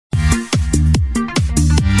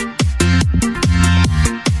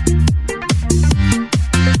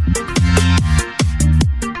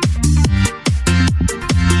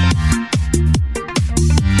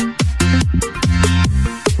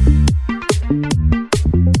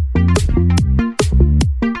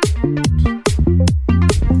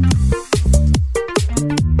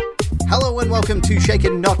to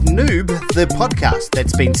Shaken Not Noob, the podcast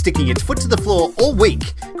that's been sticking its foot to the floor all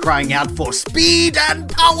week, crying out for speed and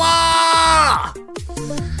power!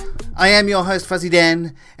 I am your host, Fuzzy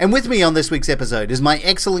Dan, and with me on this week's episode is my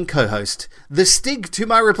excellent co-host, the Stig to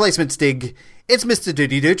my replacement Stig. It's Mr.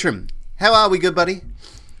 Duty Dutram. How are we, good buddy?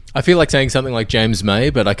 I feel like saying something like James May,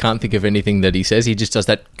 but I can't think of anything that he says. He just does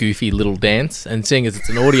that goofy little dance, and seeing as it's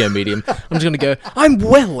an audio medium, I'm just going to go, I'm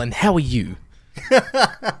well, and how are you?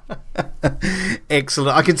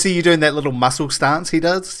 Excellent. I can see you doing that little muscle stance he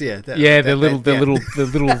does. The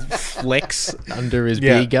little flex under his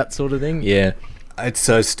beer gut sort of thing. Yeah. It's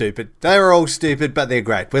so stupid. They're all stupid, but they're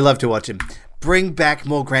great. We love to watch him. Bring back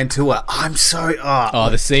more Grand Tour. I'm so...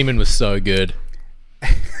 the semen was so good.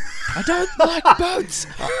 I don't like boats.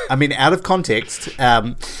 I mean, out of context,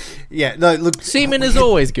 look... Semen is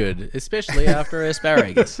always good, especially after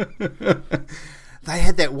asparagus. They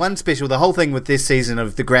had that one special. The whole thing with this season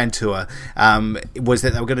of the Grand Tour was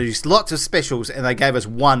that they were going to do lots of specials, and they gave us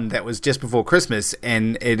one that was just before Christmas,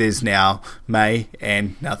 and it is now May,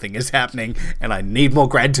 and nothing is happening, and I need more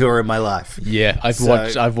Grand Tour in my life. Yeah, I've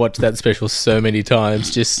watched that special so many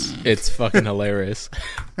times. It's fucking hilarious.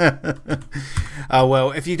 Oh,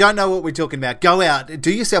 well, if you don't know what we're talking about, go out,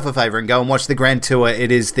 do yourself a favour and go and watch the Grand Tour.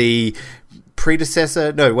 It is the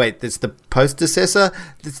predecessor. No, wait, it's the postdecessor.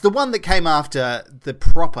 It's the one that came after the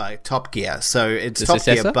proper Top Gear. So it's the Top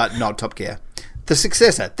successor? Gear, but not Top Gear. The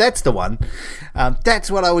successor. That's the one.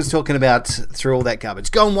 That's what I was talking about through all that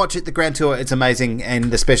garbage. Go and watch it. The Grand Tour. It's amazing.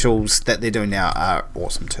 And the specials that they're doing now are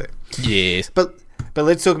awesome too. Yes. But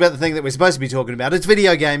let's talk about the thing that we're supposed to be talking about. It's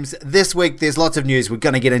video games. This week, there's lots of news. We're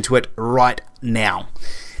going to get into it right now.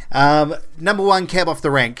 Number one, cab off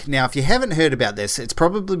the rank. Now, if you haven't heard about this, it's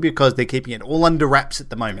probably because they're keeping it all under wraps at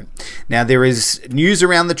the moment. Now, there is news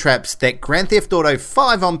around the traps that Grand Theft Auto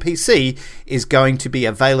 5 on PC is going to be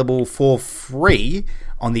available for free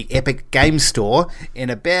on the Epic Game Store in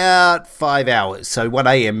about 5 hours, so 1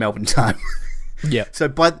 a.m. Melbourne time. Yeah. So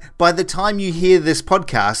by the time you hear this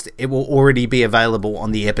podcast, it will already be available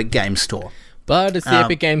on the Epic Game Store. But it's the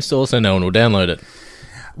Epic Game Store, so no one will download it.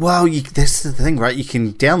 Well, that's the thing, right? You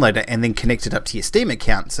can download it and then connect it up to your Steam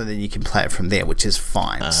account, so then you can play it from there, which is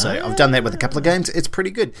fine. So I've done that with a couple of games. It's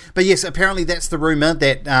pretty good. But yes, apparently that's the rumour,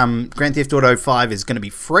 that Grand Theft Auto 5 is going to be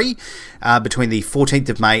free between the 14th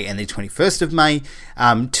of May and the 21st of May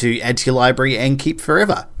to add to your library and keep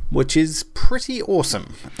forever, which is pretty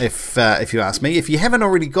awesome, if you ask me. If you haven't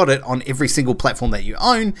already got it on every single platform that you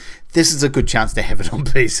own, this is a good chance to have it on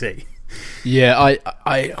PC. Yeah,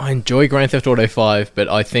 I enjoy Grand Theft Auto 5, but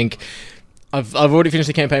I think I've already finished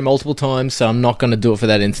the campaign multiple times, so I'm not going to do it for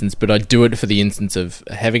that instance, but I do it for the instance of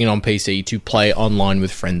having it on PC to play online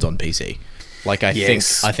with friends on PC. Like, I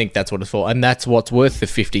think that's what it's for, and that's what's worth the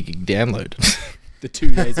 50 gig download. The 2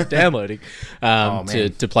 days of downloading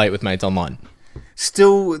to play it with mates online.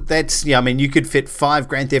 Still, you could fit 5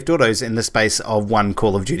 Grand Theft Autos in the space of 1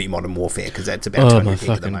 Call of Duty Modern Warfare, because that's about 200 gig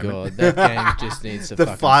at the moment. Oh my fucking god, that game just needs to the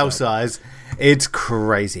fucking file stop. size, it's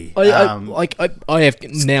crazy. I have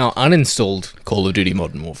now uninstalled Call of Duty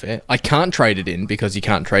Modern Warfare. I can't trade it in because you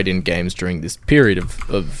can't trade in games during this period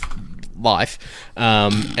of life,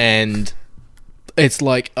 and it's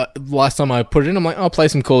like last time I put it in, I'm like, I'll play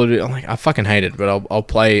some Call of Duty. I'm like, I fucking hate it, but I'll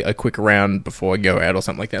play a quick round before I go out or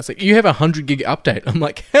something like that. It's like, you have a 100 gig update. I'm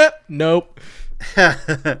like, nope.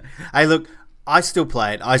 Hey, look, I still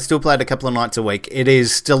play it. I still play it a couple of nights a week. It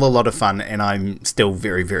is still a lot of fun, and I'm still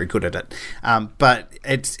very, very good at it. But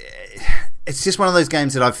it's just one of those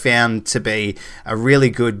games that I've found to be a really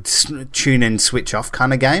good tune in, switch off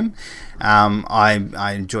kind of game.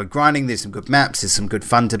 I enjoy grinding. There's some good maps. There's some good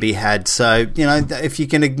fun to be had. So, if you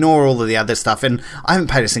can ignore all of the other stuff, and I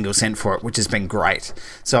haven't paid a single cent for it, which has been great.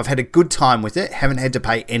 So I've had a good time with it. Haven't had to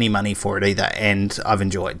pay any money for it either, and I've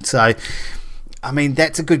enjoyed. So, I mean,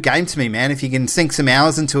 that's a good game to me, man. If you can sink some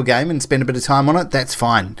hours into a game and spend a bit of time on it, that's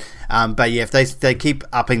fine. But yeah, if they keep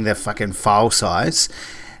upping the fucking file size,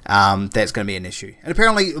 that's going to be an issue. And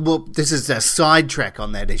apparently, well, this is a sidetrack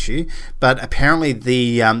on that issue, but apparently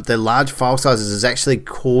the large file sizes is actually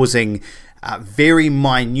causing very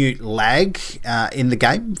minute lag in the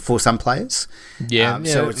game for some players.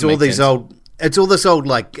 So it's all these old... It's all this old,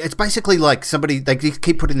 it's basically like they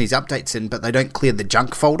keep putting these updates in, but they don't clear the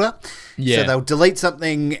junk folder. Yeah. So they'll delete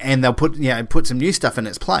something and they'll put some new stuff in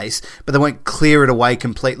its place, but they won't clear it away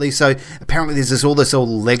completely. So apparently there's all this old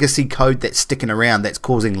legacy code that's sticking around that's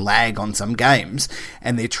causing lag on some games,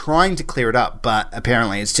 and they're trying to clear it up, but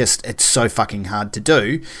apparently it's so fucking hard to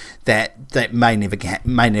do that may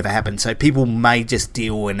never happen. So people may just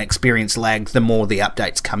deal and experience lag the more the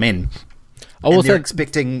updates come in. And also they're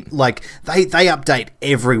expecting, like, they update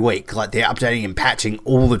every week. Like, they're updating and patching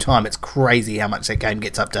all the time. It's crazy how much that game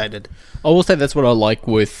gets updated. I will say that's what I like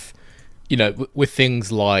with, with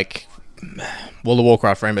things like World of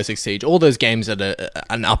Warcraft, Rainbow Six Siege, all those games that are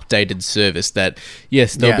an updated service that,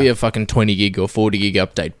 yes, there'll be a fucking 20 gig or 40 gig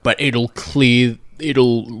update, but it'll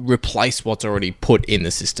replace what's already put in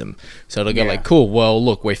the system. So it'll go like, cool, well,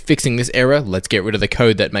 look, we're fixing this error. Let's get rid of the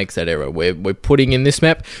code that makes that error. We're putting in this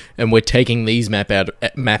map, and we're taking these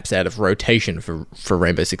maps out of rotation for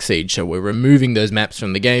Rainbow Six Siege. So we're removing those maps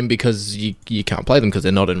from the game because you can't play them because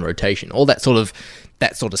they're not in rotation. All that sort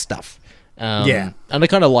of stuff. And I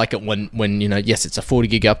kind of like it when yes, it's a 40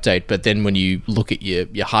 gig update, but then when you look at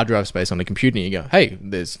your hard drive space on a computer and you go, hey,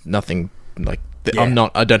 there's nothing like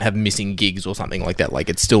I don't have missing gigs or something like that. Like,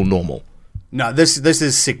 it's still normal. No, this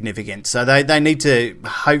is significant. So they need to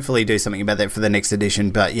hopefully do something about that for the next edition.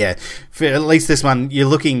 But yeah, for at least this one, you're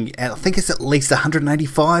looking at, I think it's at least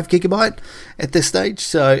 185 gigabyte at this stage.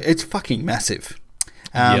 So it's fucking massive.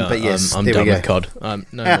 But yes, I'm there done we go. with COD.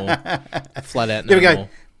 No more. Flat out, no There we go. more.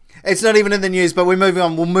 It's not even in the news, but we're moving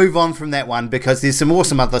on. We'll move on from that one because there's some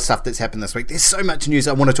awesome other stuff that's happened this week. There's so much news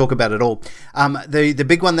I want to talk about it all. The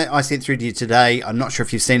big one that I sent through to you today, I'm not sure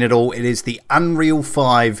if you've seen it all. It is the Unreal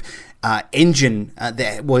 5 engine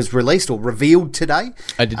that was released or revealed today.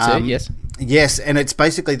 I did say yes. Yes, and it's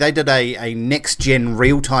basically, they did a next-gen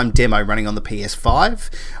real-time demo running on the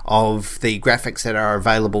PS5 of the graphics that are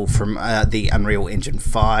available from the Unreal Engine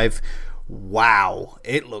 5. Wow,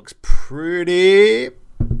 it looks pretty...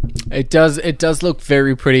 It does look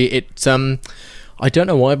very pretty. It's I don't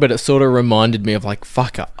know why, but it sort of reminded me of like,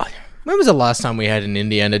 when was the last time we had an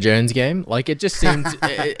Indiana Jones game? Like, it just seemed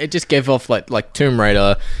it just gave off like Tomb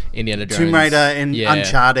Raider, Indiana Jones, Tomb Raider and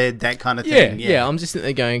Uncharted, that kind of thing. Yeah. I'm just sitting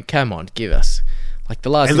there going, come on, give us. Like, the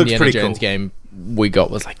last Indiana Jones game we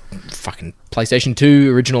got was like fucking PlayStation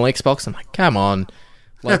 2, original Xbox. I'm like, come on.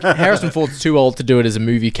 Like, Harrison Ford's too old to do it as a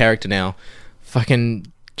movie character now. Fucking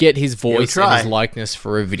get his voice and his likeness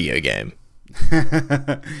for a video game.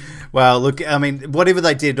 Well, look, I mean, whatever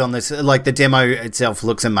they did on this, like, the demo itself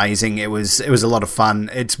looks amazing. It was a lot of fun.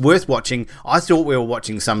 It's worth watching. I thought we were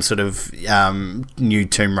watching some sort of new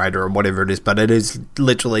Tomb Raider or whatever it is, but it is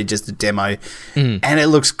literally just a demo, and it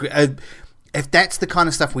looks. If that's the kind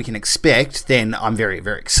of stuff we can expect, then I'm very,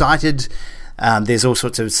 very excited. There's all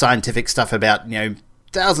sorts of scientific stuff about,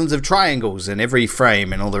 thousands of triangles in every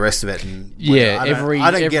frame and all the rest of it. And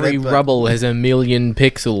every rubble has a million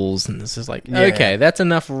pixels, and it's just like, okay, that's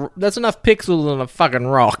enough pixels on a fucking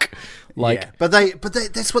rock. Like, but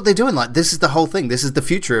that's what they're doing. Like, this is the whole thing. This is the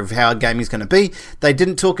future of how gaming is going to be. They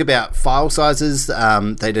didn't talk about file sizes.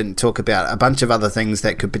 They didn't talk about a bunch of other things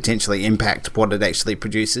that could potentially impact what it actually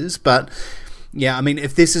produces. But yeah, I mean,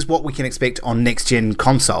 if this is what we can expect on next-gen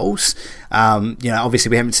consoles, obviously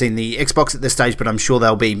we haven't seen the Xbox at this stage, but I'm sure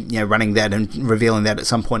they'll be, running that and revealing that at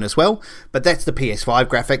some point as well. But that's the PS5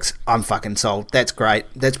 graphics. I'm fucking sold. That's great.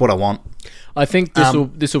 That's what I want. I think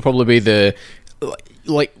this will probably be the,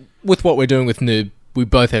 like, with what we're doing with Noob, we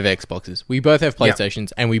both have Xboxes, we both have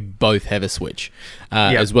PlayStations, and we both have a Switch,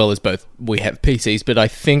 as well as we have PCs. But I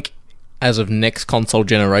think as of next console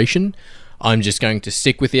generation, I'm just going to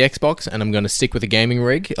stick with the Xbox, and I'm going to stick with the gaming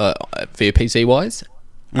rig for PC wise.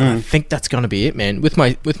 I think that's going to be it, man. With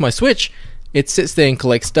my Switch, it sits there and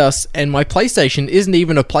collects dust, and my PlayStation isn't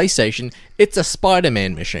even a PlayStation; it's a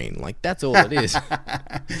Spider-Man machine. Like, that's all it is.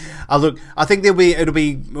 Look, I think it'll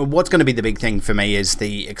be what's going to be the big thing for me is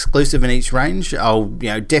the exclusive in each range. I'll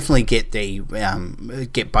definitely get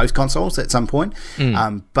get both consoles at some point.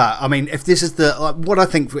 But I mean, if this is what I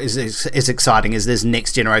think is exciting is this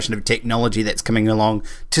next generation of technology that's coming along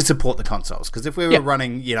to support the consoles. Because if we were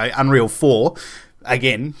running Unreal 4.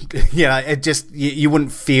 Again, it just you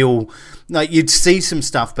wouldn't feel like you'd see some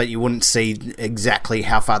stuff, but you wouldn't see exactly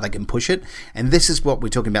how far they can push it. And this is what we're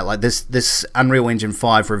talking about. Like this Unreal Engine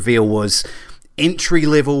 5 reveal was entry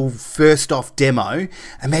level, first off demo.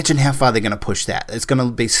 Imagine how far they're going to push that. It's going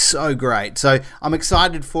to be so great. So I'm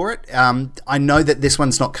excited for it. I know that this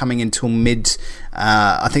one's not coming until mid.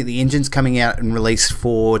 I think the engine's coming out and released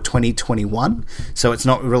for 2021. So it's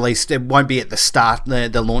not released. It won't be at the start,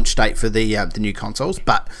 the launch date for the new consoles,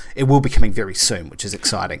 but it will be coming very soon, which is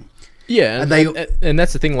exciting. Yeah, and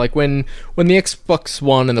that's the thing. Like when the Xbox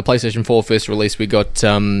One and the PlayStation 4 first released, we got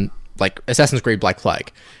like Assassin's Creed Black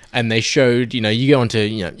Flag. And they showed, you go onto,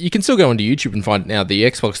 you can still go onto YouTube and find now the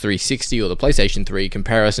Xbox 360 or the PlayStation 3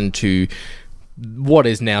 comparison to what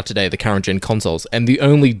is now today the current gen consoles. And the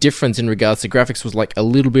only difference in regards to graphics was like a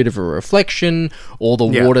little bit of a reflection or the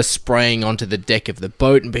water spraying onto the deck of the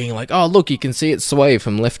boat and being like, oh, look, you can see it sway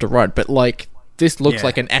from left to right. But like this looks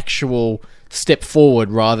like an actual step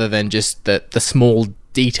forward rather than just the small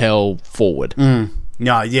detail forward.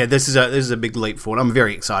 No, yeah, this is a big leap forward. I'm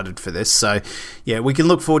very excited for this. So, yeah, we can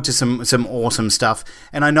look forward to some awesome stuff.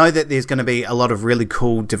 And I know that there's going to be a lot of really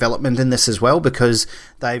cool development in this as well, because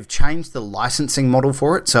they've changed the licensing model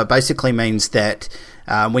for it. So it basically means that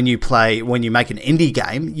when you make an indie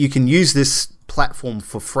game, you can use this platform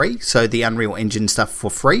for free, so the Unreal Engine stuff for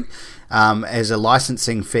free, as a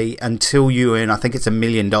licensing fee until you earn, I think it's $1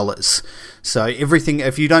 million. So everything,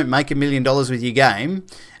 if you don't make $1 million with your game,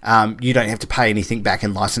 you don't have to pay anything back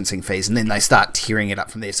in licensing fees, and then they start tiering it up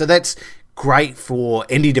from there. So that's great for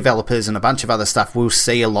indie developers and a bunch of other stuff. We'll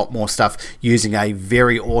see a lot more stuff using a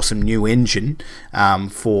very awesome new engine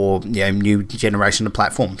for new generation of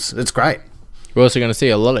platforms. It's great. We're also going to see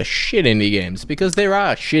a lot of shit indie games, because there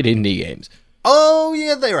are shit indie games. Oh,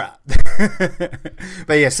 yeah, there are.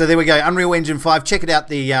 But yeah, so there we go. Unreal Engine 5. Check it out.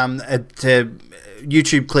 The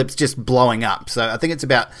YouTube clip's just blowing up. So I think it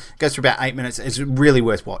goes for about 8 minutes. It's really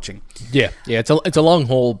worth watching. Yeah. It's a long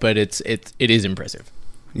haul, but it is impressive.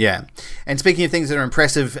 Yeah. And speaking of things that are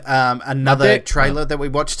impressive, another trailer that we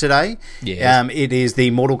watched today. Yeah. It is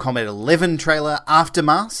the Mortal Kombat 11 trailer,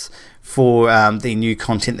 Aftermath, for the new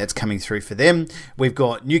content that's coming through for them. We've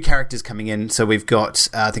got new characters coming in. So we've got,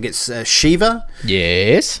 I think it's Shiva.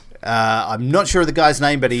 Yes. I'm not sure of the guy's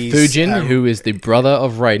name, but he's... Fujin, who is the brother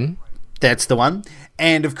of Raiden. That's the one.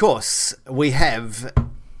 And, of course, we have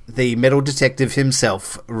the metal detective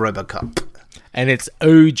himself, RoboCop. And it's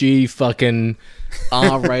OG fucking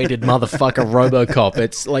R-rated motherfucker RoboCop.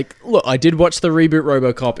 It's like, look, I did watch the reboot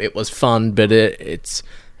RoboCop. It was fun, but it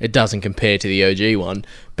doesn't compare to the OG one.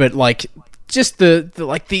 But like, just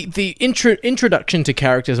the introduction to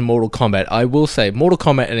characters in Mortal Kombat, I will say, Mortal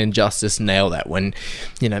Kombat and Injustice nail that. When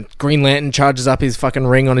Green Lantern charges up his fucking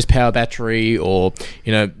ring on his power battery, or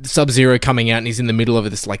Sub-Zero coming out and he's in the middle of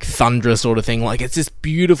this like Thundra sort of thing. Like, it's this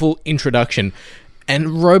beautiful introduction. And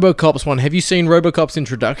RoboCop's one, have you seen RoboCop's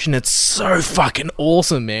introduction? It's so fucking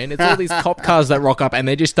awesome, man. It's all these cop cars that rock up and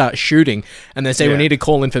they just start shooting, and they say, we need to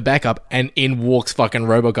call in for backup, and in walks fucking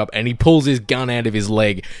RoboCop, and he pulls his gun out of his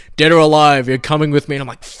leg. Dead or alive, you're coming with me. And I'm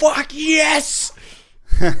like, fuck yes!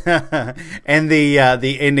 And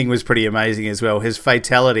the ending was pretty amazing as well. His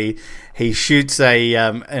fatality, he shoots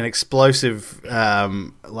an explosive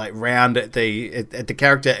round at the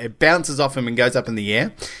character. It bounces off him and goes up in the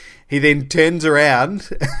air. He then turns around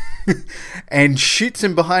and shoots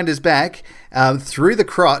him behind his back through the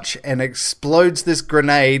crotch, and explodes this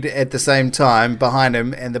grenade at the same time behind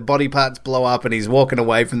him, and the body parts blow up, and he's walking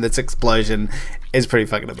away from this explosion. It's pretty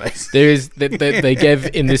fucking amazing. They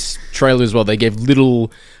gave in this trailer as well. They gave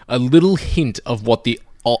a little hint of what the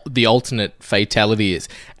alternate fatality is,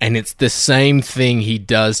 and it's the same thing he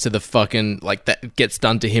does to the fucking, like, that gets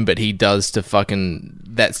done to him, but he does to fucking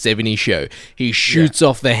that 70s show. He shoots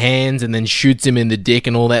off the hands and then shoots him in the dick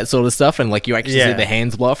and all that sort of stuff, and like you actually see the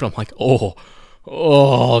hands blow off, and I'm like,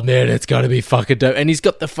 oh man, it's gotta be fucking dope. And he's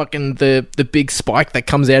got the fucking the big spike that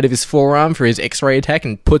comes out of his forearm for his X-ray attack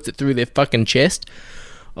and puts it through their fucking chest.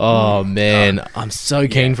 Oh man, I'm so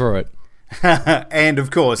keen for it. And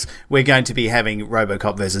of course, we're going to be having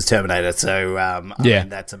RoboCop versus Terminator. So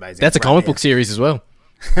that's amazing. That's a comic book series as well.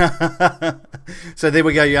 So there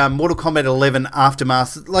we go. Mortal Kombat 11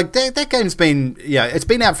 Aftermath. Like that game's been, it's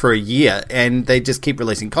been out for a year, and they just keep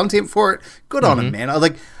releasing content for it. Good on them, man.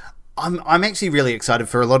 I'm actually really excited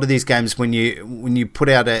for a lot of these games. When you put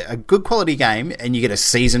out a good quality game and you get a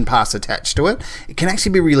season pass attached to it, it can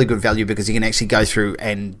actually be really good value, because you can actually go through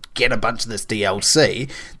and get a bunch of this DLC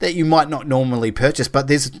that you might not normally purchase. But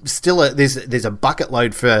there's still there's a bucket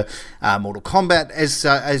load for Mortal Kombat as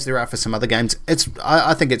there are for some other games.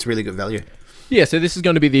 I think it's really good value. Yeah, so this is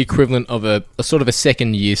going to be the equivalent of a sort of a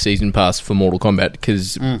second year season pass for Mortal Kombat,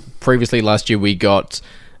 because previously last year we got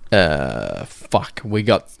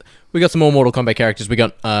we got some more Mortal Kombat characters. We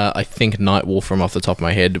got, I think, Nightwolf from off the top of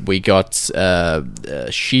my head. We got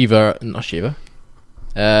Shiva, not Shiva.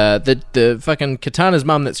 The fucking Katana's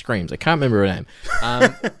mum that screams. I can't remember her name.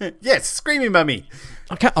 Yes, Screaming Mummy.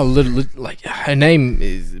 I can't. Her name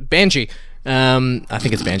is Banshee. I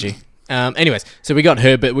think it's Banshee. Anyways, so we got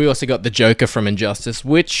her, but we also got the Joker from Injustice,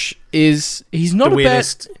 which he's not the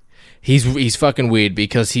weirdest. He's fucking weird,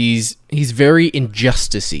 because he's very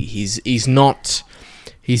injustice-y. He's not.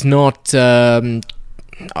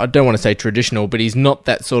 I don't want to say traditional, but he's not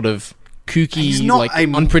that sort of kooky, like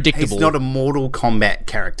unpredictable. He's not a Mortal Kombat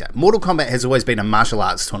character. Mortal Kombat has always been a martial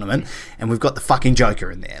arts tournament, and we've got the fucking Joker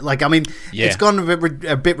in there. Like, I mean, it's gone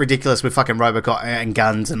a bit ridiculous with fucking Robocop and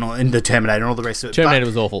guns and the Terminator and all the rest of it. Terminator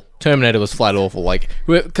was awful. Terminator was flat awful. Like,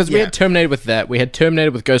 because we had Terminator with that, we had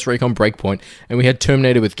Terminator with Ghost Recon Breakpoint, and we had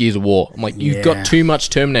Terminator with Gears of War. I'm like, you've got too much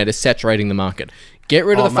Terminator saturating the market. Get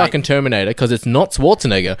rid of the fucking Terminator, because it's not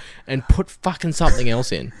Schwarzenegger, and put fucking something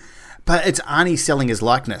else in. But it's Arnie selling his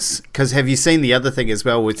likeness. Because have you seen the other thing as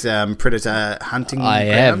well with Predator Hunting Grounds? I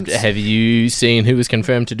have. Have you seen who was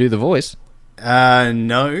confirmed to do the voice?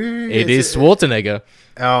 No. It is Schwarzenegger.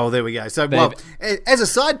 Oh, there we go. So, well, as a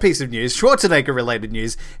side piece of news, Schwarzenegger-related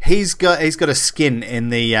news, he's got a skin in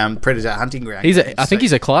the Predator Hunting Ground. I think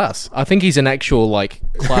he's a class. I think he's an actual like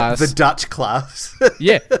class. The Dutch class.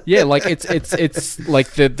 yeah. Like it's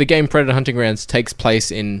like the game Predator Hunting Grounds takes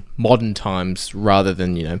place in modern times rather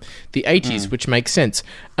than the 80s, which makes sense.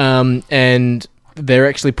 And they're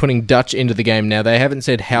actually putting Dutch into the game now. They haven't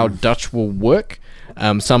said how Dutch will work.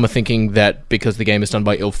 Some are thinking that because the game is done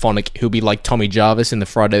by Ilphonic, he'll be like Tommy Jarvis in the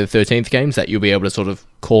Friday the 13th games, that you'll be able to sort of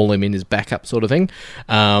call him in as backup sort of thing.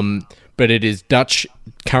 But it is Dutch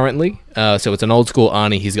currently, so it's an old school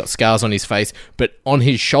Arnie. He's got scars on his face, but on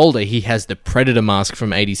his shoulder he has the Predator mask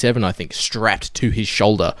from 87, I think, strapped to his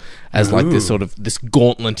shoulder as like this sort of this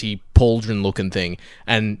gauntlet-y pauldron looking thing.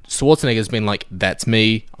 And Schwarzenegger's been like, that's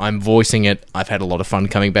me, I'm voicing it, I've had a lot of fun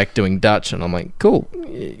coming back doing Dutch. And I'm like, cool,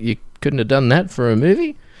 you couldn't have done that for a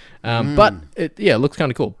movie. But it looks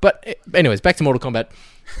kind of cool. But anyways, back to Mortal Kombat.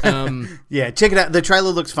 Yeah, check it out. The trailer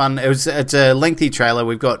looks fun. It's a lengthy trailer.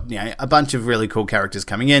 We've got a bunch of really cool characters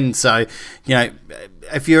coming in. So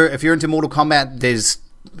if you're into Mortal Kombat, there's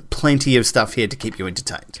plenty of stuff here to keep you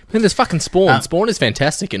entertained. And there's fucking Spawn. Spawn is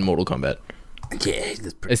fantastic in Mortal Kombat. Yeah,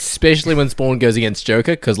 especially when Spawn goes against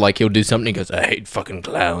Joker, because like he'll do something. He goes, "I hate fucking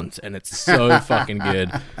clowns," and it's so fucking good.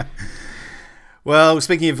 Well,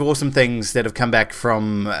 speaking of awesome things that have come back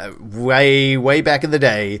from way, way back in the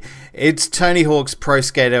day, it's Tony Hawk's Pro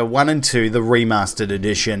Skater 1 and 2, the remastered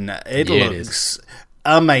edition. It looks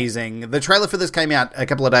amazing. The trailer for this came out a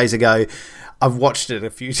couple of days ago. I've watched it a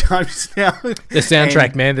few times now. The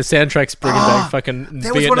soundtrack, man. The soundtrack's bringing back fucking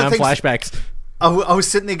Vietnam flashbacks. I was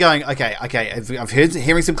sitting there going, okay, I've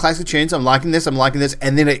hearing some classic tunes, I'm liking this,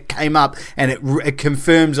 and then it came up, and it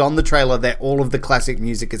confirms on the trailer that all of the classic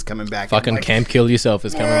music is coming back. Fucking Camp Kill Yourself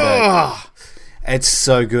is coming back. It's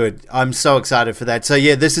so good. I'm so excited for that. So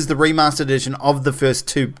yeah, this is the remastered edition of the first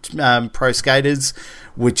two Pro Skaters,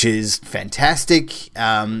 which is fantastic.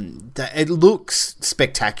 It looks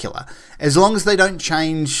spectacular. As long as they don't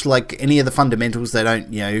change like any of the fundamentals, they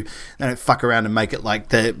don't fuck around and make it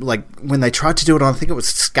like when they tried to do it on, I think it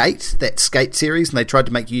was that Skate series, and they tried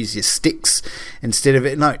to make you use your sticks instead of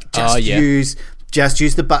it. No, just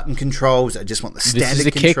use the button controls. I just want the standard controls. This is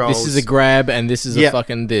a controls. Kick, this is a grab, and this is a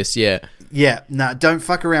fucking this, yeah. Yeah, no, don't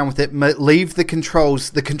fuck around with it. Leave the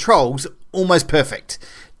controls. The controls, almost perfect.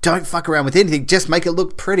 Don't fuck around with anything. Just make it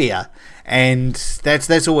look prettier. And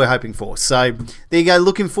that's all we're hoping for. So, there you go.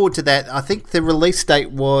 Looking forward to that. I think the release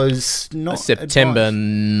date was not September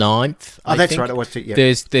advanced. 9th. Oh, that's right. I watched it, yeah.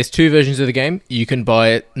 There's two versions of the game. You can buy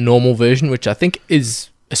a normal version, which I think is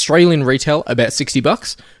Australian retail, about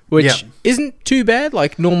 $60, which isn't too bad.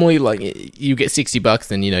 Like normally, like you get $60,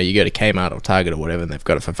 then you go to Kmart or Target or whatever, and they've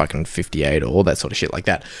got it for fucking $58 or all that sort of shit like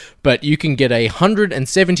that. But you can get a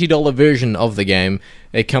 $170 version of the game.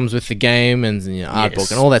 It comes with the game and art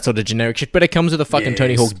book and all that sort of generic shit. But it comes with a fucking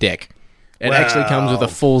Tony Hawk deck. It actually comes with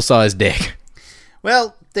a full size deck.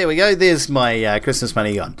 Well, there we go. There's my Christmas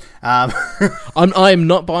money gone. I am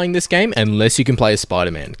not buying this game unless you can play as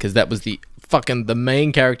Spider-Man, because that was the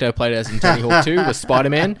main character I played as in Tony Hawk 2 was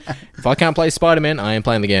Spider-Man. If I can't play Spider-Man, I ain't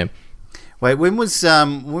playing the game. Wait, when was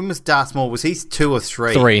Darth Maul? Was he 2 or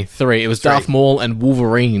 3? 3. It was 3. Darth Maul and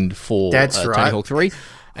Wolverine for Tony Hawk 3.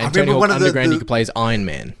 And Tony Hawk Underground, you could play as Iron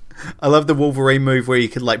Man. I love the Wolverine move where you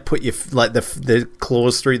could like put your the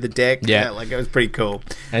claws through the deck. Yeah, like it was pretty cool.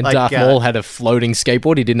 And Darth Maul had a floating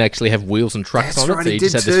skateboard. He didn't actually have wheels and trucks on it, so he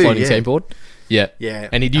just had this floating skateboard. Yeah.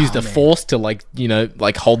 And he'd use the force to like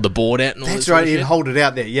hold the board out and all that's right, he'd hold it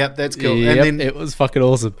out there. Yep, that's cool. Yep, and then it was fucking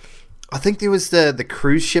awesome. I think there was the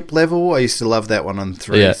cruise ship level. I used to love that one on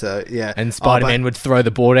 3. Yeah. So yeah. And Spider-Man would throw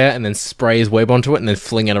the board out and then spray his web onto it and then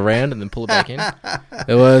fling it around and then pull it back in.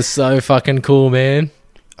 It was so fucking cool, man.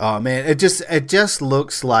 Oh man, it just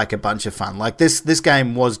looks like a bunch of fun. Like this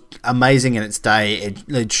game was amazing in its day.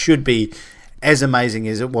 It should be as amazing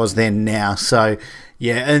as it was then now. So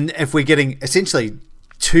yeah, and if we're getting essentially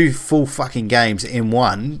 2 full fucking games in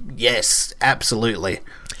one, yes, absolutely.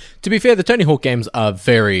 To be fair, the Tony Hawk games are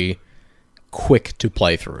very quick to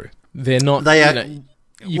play through. They're not. They are.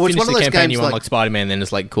 You Well, it's finish one of the those campaign, games you like- unlock Spider-Man, then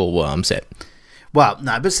it's like, cool, well, I'm set. Well,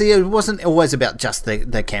 no, but see, it wasn't always about just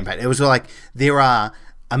the campaign. It was like there are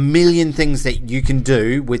a million things that you can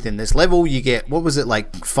do within this level. You get, what was it,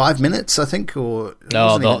 like 5 minutes, I think, or it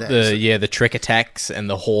Oh, wasn't even that. the trick attacks and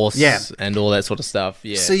the horse, Yeah. and all that sort of stuff.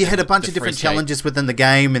 Yeah. So you had a bunch The of different free skate. challenges within the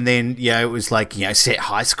game, and then it was like set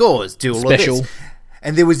high scores, do all Special. of this,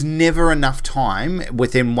 and there was never enough time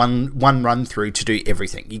within one run through to do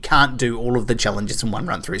everything. You can't do all of the challenges in one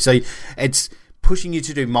run through, so it's pushing you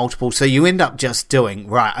to do multiple. So you end up just doing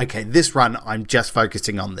this run I'm just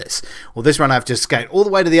focusing on this, or this run I have to skate all the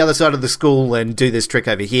way to the other side of the school and do this trick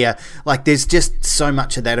over here. Like there's just so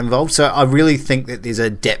much of that involved. So I really think that there's a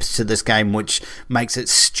depth to this game which makes it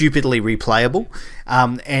stupidly replayable.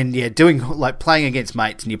 Doing like playing against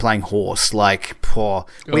mates and you're playing horse, like poor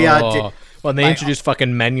When they introduced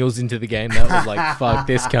fucking manuals into the game, that was like, fuck,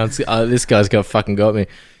 this guy's got me.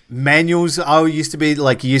 manuals. Used to be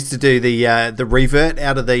like you used to do the revert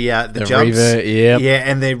out of the jumps. Revert, yep. Yeah,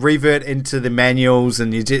 and then revert into the manuals,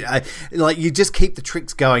 and you just keep the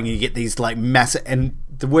tricks going. And you get these like massive, and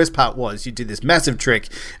the worst part was you did this massive trick.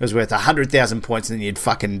 It was worth 100,000 points, and then you'd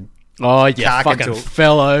fucking fucking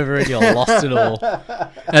fell over and you lost it all.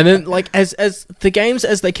 And then, like, as the games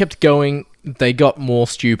as they kept going, they got more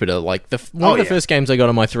stupider. Like one of the first games I got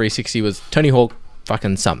on my 360 was Tony Hawk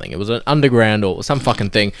fucking something. It was an underground or some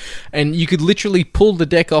fucking thing, and you could literally pull the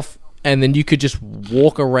deck off, and then you could just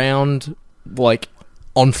walk around like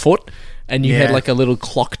on foot. And you had like a little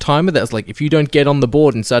clock timer that was like, if you don't get on the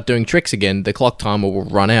board and start doing tricks again, the clock timer will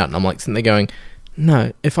run out. And I'm like sitting there going,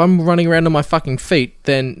 no, if I'm running around on my fucking feet,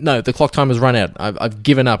 then no, the clock timer's run out. I've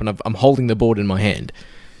given up, and I'm holding the board in my hand.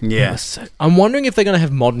 Yeah. So I'm wondering if they're going to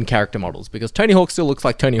have modern character models, because Tony Hawk still looks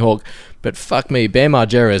like Tony Hawk, but fuck me, Bam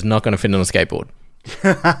Margera is not going to fit on a skateboard.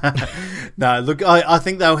 No, look, I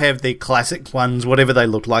think they'll have the classic ones, whatever they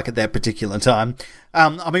look like at that particular time.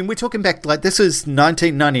 I mean, we're talking back, like, this is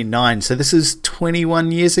 1999, so this is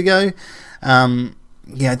 21 years ago.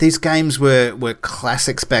 These games were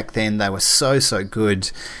classics back then. They were so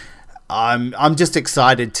good. I'm just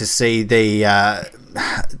excited to see the...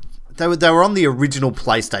 They were on the original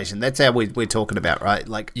PlayStation. That's how we're talking about, right?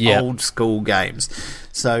 Like old school games.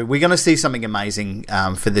 So we're going to see something amazing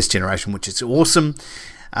for this generation, which is awesome.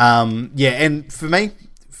 And for me,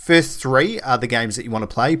 first three are the games that you want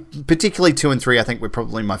to play. Particularly 2 and 3, I think, were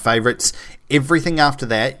probably my favourites. Everything after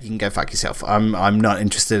that, you can go fuck yourself. I'm not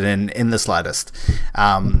interested in the slightest.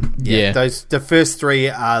 The first three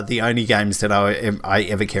are the only games that I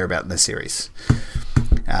ever care about in this series.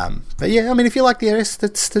 But yeah, I mean, if you like the RS,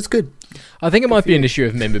 that's good. I think it might be an issue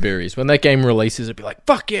of member berries. When that game releases, it'd be like,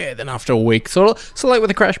 fuck yeah, then after a week, so like with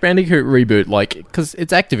the Crash Bandicoot reboot, like, because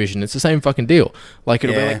it's Activision, it's the same fucking deal. Like,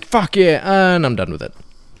 it'll be like, fuck yeah, and I'm done with it.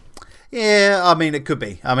 Yeah, I mean, it could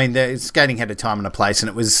be. I mean, the skating had a time and a place, and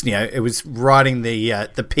it was, it was riding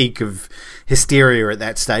the peak of hysteria at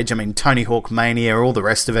that stage. I mean, Tony Hawk Mania, all the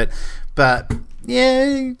rest of it. But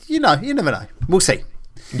yeah, you never know. We'll see.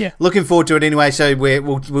 Yeah, looking forward to it anyway. So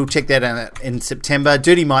we'll check that out in September.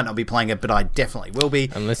 Duty might not be playing it, but I definitely will be.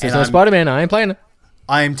 Unless there's no Spider-Man, I ain't playing it.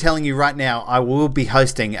 I am telling you right now, I will be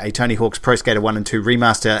hosting a Tony Hawk's Pro Skater 1 and 2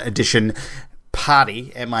 Remaster Edition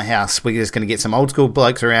party at my house. We're just going to get some old school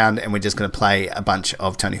blokes around, and we're just going to play a bunch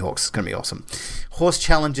of Tony Hawks. It's going to be awesome. Horse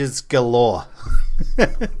challenges galore.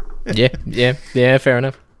 Yeah, fair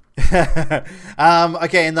enough.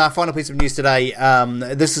 Okay, and the final piece of news today.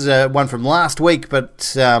 This is one from last week,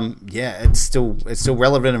 but it's still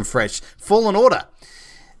relevant and fresh. Fallen Order.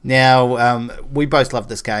 Now, we both love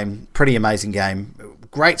this game. Pretty amazing game.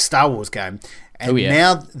 Great Star Wars game. And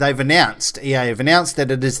now EA have announced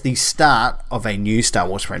that it is the start of a new Star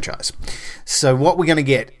Wars franchise. So what we're going to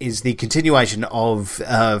get is the continuation of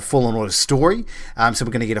Fallen Order's story. So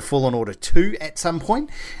we're going to get a Fallen Order 2 at some point.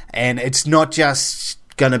 And it's not just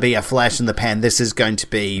going to be a flash in the pan. This is going to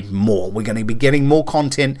be more. We're going to be getting more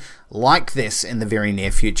content like this in the very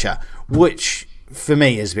near future, which for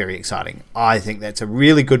me is very exciting. I think that's a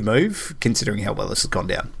really good move considering how well this has gone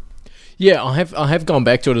down. Yeah, I have gone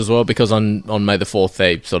back to it as well, because on May the 4th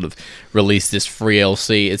they sort of released this free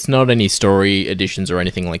LC. It's not any story additions or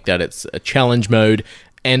anything like that. It's a challenge mode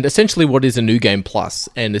and essentially what is a New Game Plus.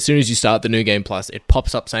 And as soon as you start the New Game Plus, it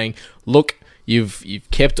pops up saying, look, You've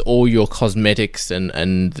kept all your cosmetics and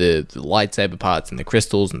the lightsaber parts and the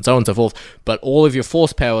crystals and so on and so forth, but all of your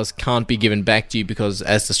force powers can't be given back to you, because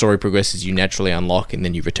as the story progresses, you naturally unlock and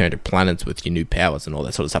then you return to planets with your new powers and all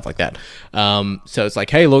that sort of stuff like that. So it's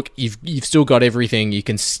like, hey, look, you've still got everything. You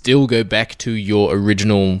can still go back to your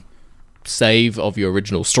original save of your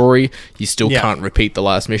original story. You still can't repeat the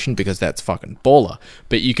last mission because that's fucking baller.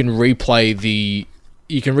 But you can replay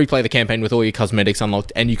the campaign with all your cosmetics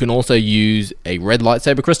unlocked, and you can also use a red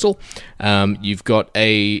lightsaber crystal. You've got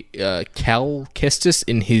a Cal Kestis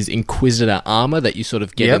in his Inquisitor armor that you sort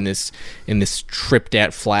of get in this tripped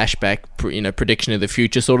out flashback, prediction of the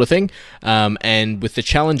future sort of thing. And with the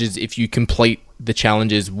challenges, if you complete the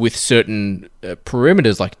challenges with certain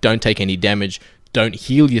perimeters, like don't take any damage, don't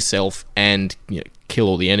heal yourself, and kill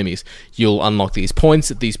all the enemies, you'll unlock these points.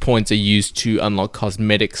 These points are used to unlock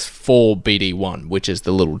cosmetics for BD1, which is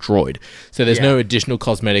the little droid. So there's no additional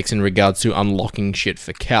cosmetics in regards to unlocking shit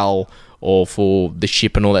for Cal or for the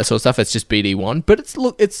ship and all that sort of stuff. It's just BD1, but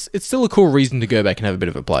it's still a cool reason to go back and have a bit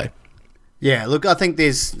of a play. Yeah, look, I think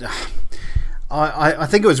there's... I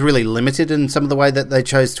think it was really limited in some of the way that they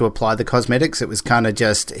chose to apply the cosmetics. It was kind of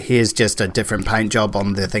just, here's just a different paint job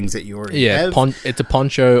on the things that you already have. It's a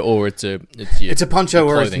poncho or it's a poncho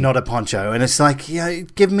or it's not a poncho. And it's like,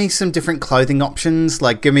 give me some different clothing options.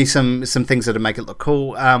 Like, give me some things that'll make it look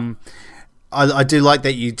cool. I do like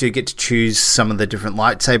that you do get to choose some of the different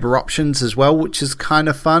lightsaber options as well, which is kind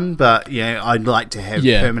of fun. But I'd like to have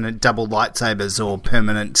permanent double lightsabers or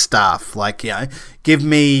permanent staff. Like, give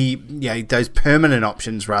me those permanent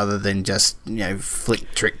options rather than just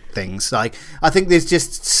flick trick things. Like, I think there's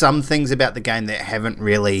just some things about the game that haven't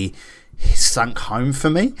really sunk home for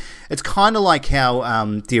me. It's kind of like how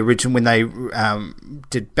the original, when they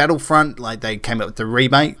did Battlefront, like they came up with the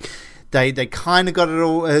remake. They kind of got it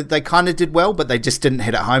all. They kind of did well, but they just didn't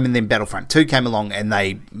hit it home. And then Battlefront 2 came along, and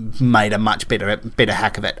they made a much better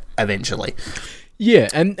hack of it eventually. Yeah,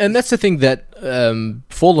 and that's the thing that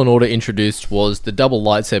Fallen Order introduced was the double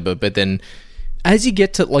lightsaber. But then, as you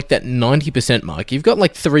get to like that 90% mark, you've got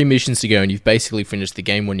like 3 missions to go, and you've basically finished the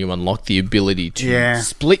game when you unlock the ability to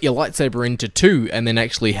split your lightsaber into 2 and then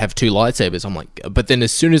actually have 2 lightsabers. I'm like, but then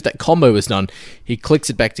as soon as that combo is done, he clicks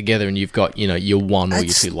it back together, and you've got your 1 or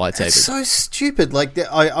your 2 lightsabers. It's so stupid. Like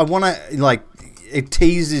I want to like. It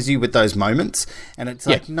teases you with those moments, and it's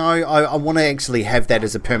like, no, I want to actually have that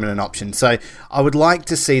as a permanent option. So I would like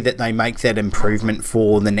to see that they make that improvement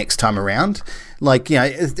for the next time around. Like,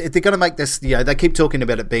 if they're going to make this, they keep talking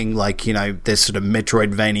about it being like, this sort of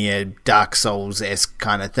Metroidvania, Dark Souls-esque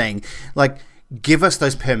kind of thing. Like, give us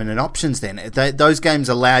those permanent options then. Those games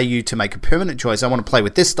allow you to make a permanent choice. I want to play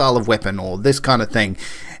with this style of weapon or this kind of thing.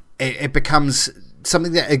 It becomes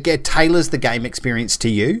something that tailors the game experience to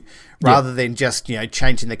you, rather than just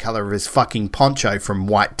changing the color of his fucking poncho from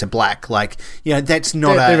white to black. Like, that's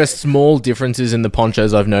not there are small differences in the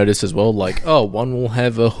ponchos I've noticed as well. Like, one will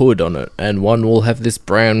have a hood on it, and one will have this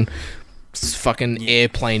brown fucking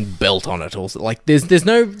airplane belt on it. Also, like, there's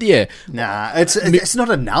no Nah, it's not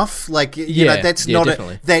enough. Like, that's not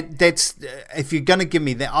definitely. That's if you're gonna give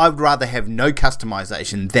me that, I'd rather have no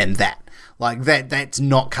customization than that. Like, that's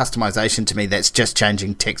not customization to me. That's just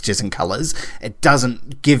changing textures and colors. It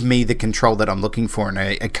doesn't give me the control that I'm looking for in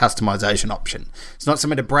a customization option. It's not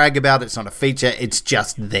something to brag about. It's not a feature. It's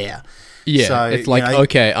just there. Yeah, so, it's like,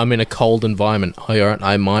 okay, I'm in a cold environment.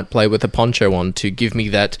 I might play with a poncho on to give me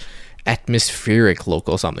that atmospheric look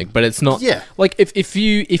or something. But it's not... Yeah. Like, if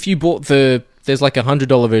you bought there's like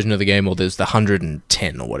 $100 version of the game, or there's the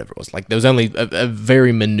 110 or whatever it was. Like, there was only a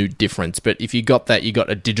very minute difference. But if you got that, you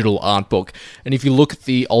got a digital art book. And if you look at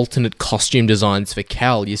the alternate costume designs for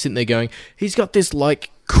Cal, you're sitting there going, he's got this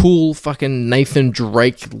like cool fucking Nathan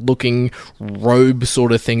Drake looking robe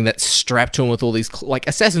sort of thing that's strapped to him with all these like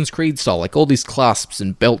Assassin's Creed style, like all these clasps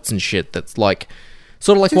and belts and shit. That's like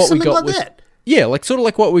sort of like what we got with. Yeah, like sort of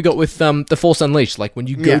like what we got with The Force Unleashed. Like, when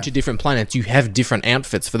you go to different planets, you have different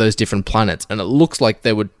outfits for those different planets, and it looks like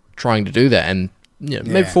they were trying to do that, and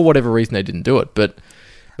maybe for whatever reason they didn't do it, but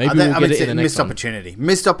maybe we'll get it in the next one.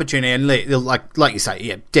 Missed opportunity, and like you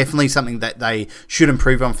say, definitely something that they should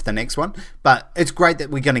improve on for the next one. But it's great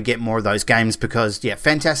that we're going to get more of those games because,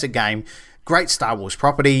 fantastic game. Great Star Wars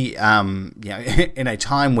property. In a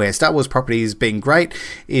time where Star Wars property is being great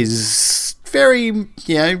is very,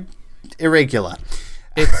 irregular.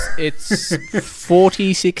 It's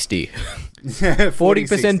 40-60.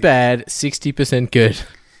 40% bad, 60% good.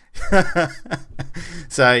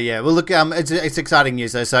 So well, look, it's exciting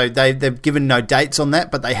news though. So they've given no dates on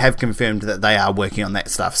that, but they have confirmed that they are working on that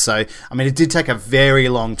stuff. So I mean, it did take a very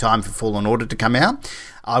long time for Fallen Order to come out.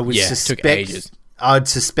 It took ages. I'd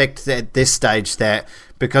suspect that at this stage that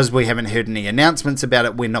because we haven't heard any announcements about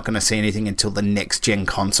it, we're not going to see anything until the next-gen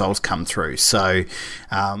consoles come through. So,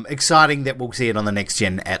 exciting that we'll see it on the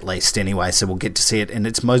next-gen at least anyway, so we'll get to see it in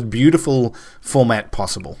its most beautiful format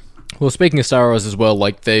possible. Well, speaking of Star Wars as well,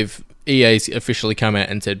 like EA's officially come out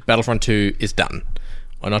and said Battlefront 2 is done.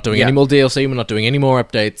 We're not doing any more DLC. We're not doing any more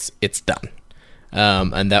updates. It's done.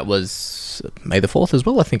 And that was May the 4th as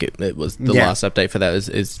well. I think it was the last update for that.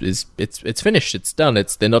 It's finished. It's done.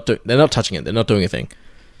 They're not touching it. They're not doing a thing.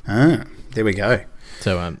 Ah, there we go.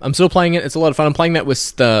 So I'm still playing it. It's a lot of fun. I'm playing that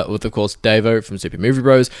with of course Davo from Super Movie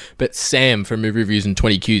Bros, but Sam from Movie Reviews and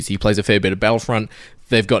 20Qs. He plays a fair bit of Battlefront.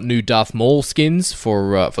 They've got new Darth Maul skins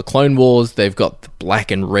for Clone Wars. They've got the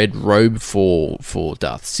black and red robe for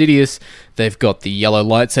Darth Sidious. They've got the yellow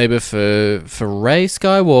lightsaber for Rey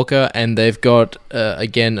Skywalker, and they've got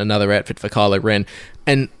again another outfit for Kylo Ren.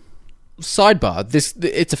 And sidebar,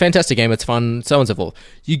 it's a fantastic game. It's fun, so on and so forth.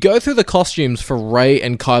 You go through the costumes for Rey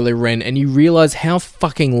and Kylo Ren, and you realize how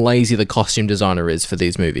fucking lazy the costume designer is for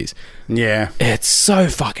these movies. Yeah, it's so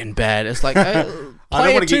fucking bad. It's like. I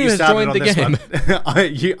don't want to get you started on this game.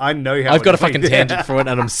 one. I know how I've got a fucking tangent for it,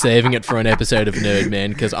 and I'm saving it for an episode of Nerd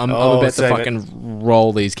Man, because I'm about to fucking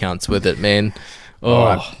roll these cunts with it, man. Oh.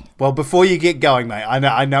 Right. Well, before you get going, mate,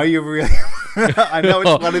 I know you're really... I know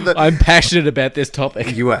it's one of the... I'm passionate about this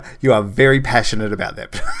topic. You are very passionate about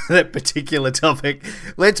that particular topic.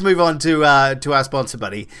 Let's move on to our sponsor,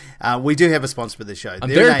 buddy. We do have a sponsor for the show. I'm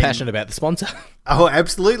very passionate about the sponsor. Oh,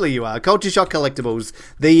 absolutely you are. Culture Shock Collectibles,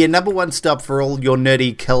 the number one stop for all your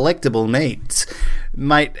nerdy collectible needs.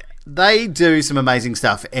 Mate, they do some amazing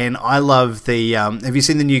stuff, and I love the... have you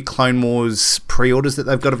seen the new Clone Wars pre-orders that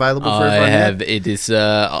they've got available for everyone? I have. It is...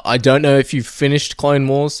 I don't know if you've finished Clone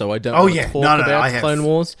Wars, so I don't want to talk about Clone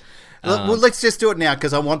Wars. Well, let's just do it now,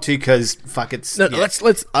 because I want to, because fuck it's... No, let's.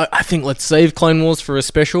 I think let's save Clone Wars for a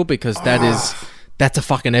special, because that's a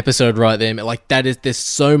fucking episode right there. Like, there's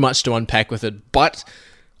so much to unpack with it, but...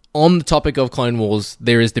 On the topic of Clone Wars,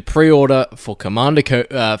 there is the pre-order for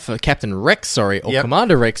for Captain Rex,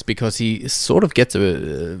 Commander Rex, because he sort of gets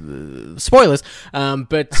spoilers.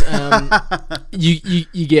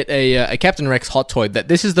 You get a Captain Rex hot toy.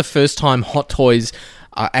 This is the first time Hot Toys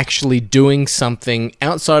are actually doing something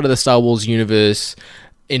outside of the Star Wars universe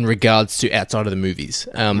in regards to outside of the movies.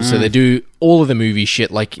 So they do all of the movie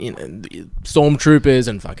shit, like stormtroopers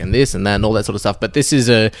and fucking this and that and all that sort of stuff. But this is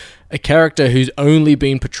a character who's only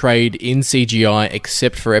been portrayed in CGI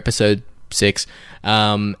except for Episode 6.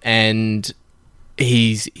 And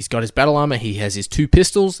he's got his battle armor. He has his 2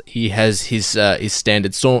 pistols. He has his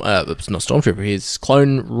standard his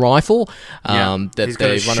clone rifle. That he's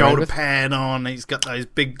got his shoulder pad on. He's got those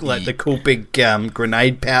big, the cool big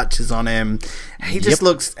grenade pouches on him. He just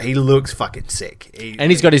looks fucking sick.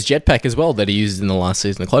 He's got his jetpack as well that he uses in the last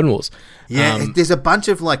season of Clone Wars. Yeah, there's a bunch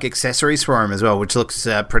of accessories for him as well, which looks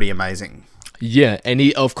pretty amazing. Yeah, and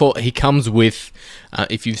he comes with.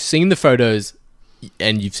 If you've seen the photos.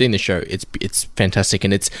 And you've seen the show, it's fantastic,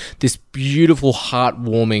 and it's this beautiful,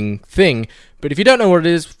 heartwarming thing. But if you don't know what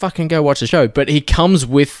it is, fucking go watch the show. But he comes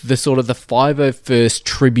with the sort of the 501st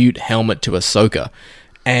tribute helmet to Ahsoka,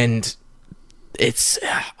 and it's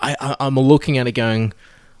I'm looking at it going,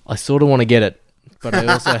 I sort of want to get it, but I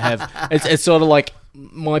also have it's sort of like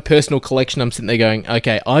my personal collection. I'm sitting there going,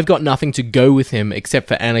 okay, I've got nothing to go with him except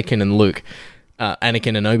for Anakin and Luke,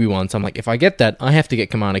 Anakin and Obi-Wan. So I'm like, if I get that, I have to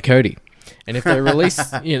get Commander Cody. And if they release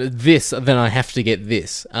this, then I have to get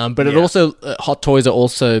this. But it also Hot Toys are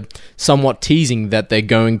also somewhat teasing that they're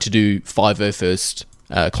going to do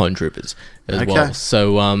 501st Clone Troopers as well.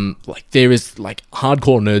 So there is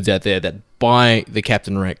hardcore nerds out there that buy the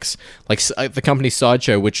Captain Rex. The company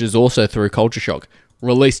Sideshow, which is also through Culture Shock,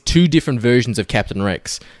 released 2 different versions of Captain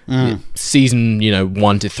Rex. Season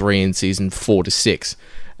 1 to 3 and season 4 to 6.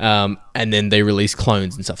 And then they release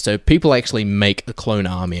clones and stuff. So people actually make a clone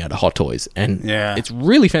army out of Hot Toys. And it's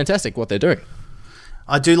really fantastic what they're doing.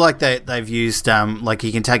 I do like that they've used,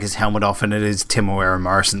 he can take his helmet off and it is Temuera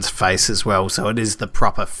Morrison's face as well. So it is the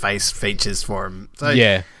proper face features for him. So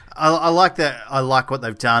yeah. I like that. I like what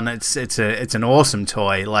they've done. It's an awesome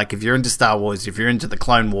toy. If you're into Star Wars, if you're into the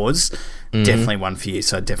Clone Wars, definitely one for you.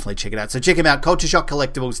 So definitely check it out. So check them out,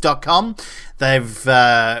 cultureshockcollectibles.com. They've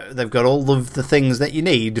got all of the things that you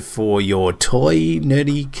need for your toy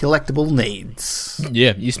nerdy collectible needs.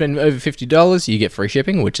 Yeah, you spend over $50, you get free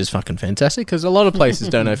shipping, which is fucking fantastic, because a lot of places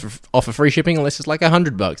don't offer free shipping unless it's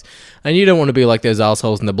 $100. And you don't want to be like those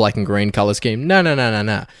assholes in the black and green color scheme. No.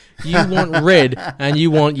 You want red, and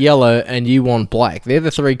you want yellow, and you want black. They're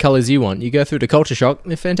the 3 colors you want. You go through to Culture Shock,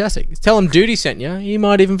 they're fantastic. Tell them Duty sent you. He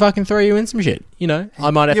might even fucking throw you in some shit.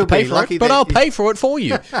 I might have to pay for it, but I'll pay for it for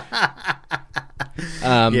you.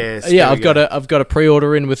 I've got a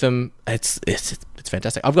pre-order in with them. It's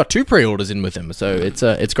fantastic. I've got 2 pre-orders in with them, so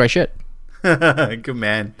it's great shit. Good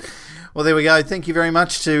man. Well, there we go. Thank you very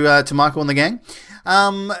much to Michael and the gang.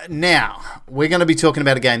 Now we're going to be talking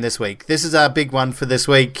about a game this week. This is our big one for this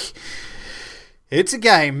week. It's a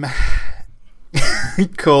game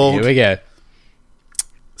called Here we go.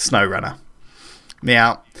 SnowRunner.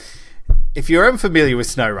 Now, if you're unfamiliar with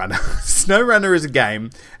SnowRunner, SnowRunner is a game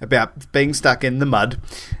about being stuck in the mud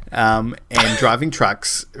and driving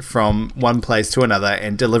trucks from one place to another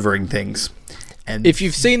and delivering things. And If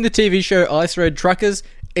you've seen the TV show Ice Road Truckers,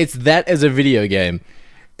 it's that as a video game.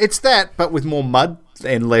 it's that, but with more mud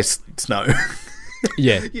and less snow.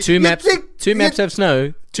 Yeah, two maps have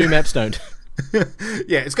snow, 2 maps don't.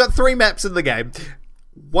 Yeah, it's got 3 maps in the game.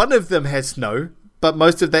 One of them has snow, but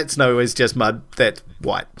most of that snow is just mud that's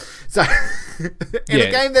white. So, in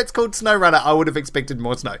a game that's called SnowRunner, I would have expected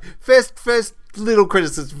more snow. First little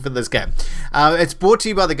criticism for this game. It's brought to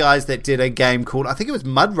you by the guys that did a game called, I think it was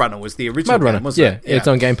Mud Runner was the original game, wasn't it? Yeah, it's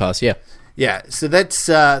on Game Pass, yeah. Yeah, so that's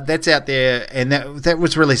out there, and that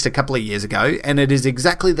was released a couple of years ago, and it is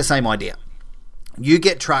exactly the same idea. You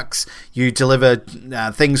get trucks, you deliver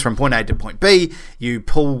things from point A to point B, you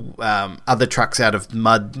pull other trucks out of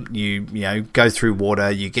mud, you go through water,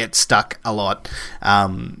 you get stuck a lot,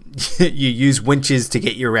 you use winches to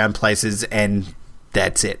get you around places, and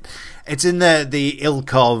that's it. It's in the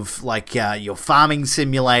ilk of like your farming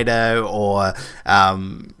simulator or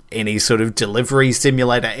any sort of delivery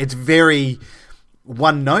simulator. It's very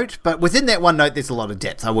one note, but within that one note, there's a lot of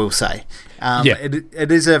depth, I will say.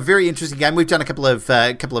 It is a very interesting game. We've done a couple of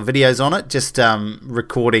videos on it, just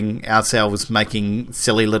recording ourselves making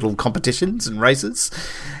silly little competitions and races.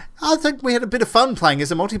 I think we had a bit of fun playing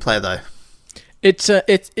as a multiplayer, though. It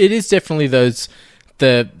is definitely those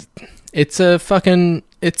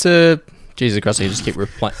Jesus Christ, I just keep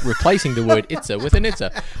replacing the word "itza" with an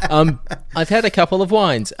 "itza." I've had a couple of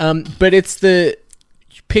wines, but it's the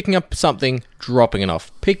picking up something, dropping it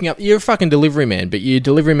off. You're a fucking delivery man, but you're a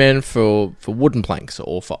delivery man for wooden planks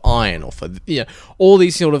or for iron or for all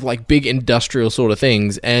these sort of like big industrial sort of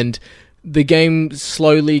things, and the game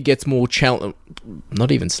slowly gets more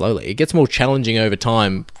not even slowly, it gets more challenging over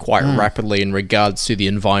time quite rapidly in regards to the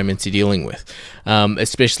environments you're dealing with.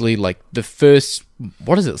 Especially like the first,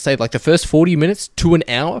 like the first 40 minutes to an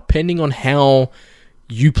hour, depending on how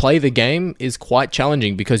you play the game, is quite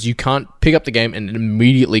challenging because you can't pick up the game and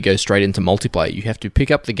immediately go straight into multiplayer. You have to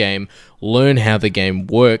pick up the game, learn how the game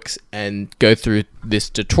works, and go through this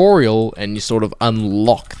tutorial, and you sort of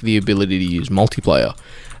unlock the ability to use multiplayer.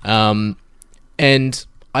 And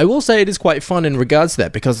I will say it is quite fun in regards to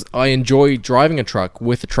that, because I enjoy driving a truck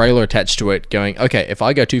with a trailer attached to it, going, okay, if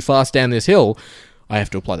I go too fast down this hill, I have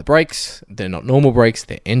to apply the brakes. They're not normal brakes,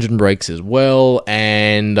 they're engine brakes as well,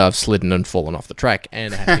 and I've slidden and fallen off the track,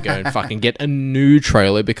 and I have to go and fucking get a new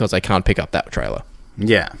trailer because I can't pick up that trailer.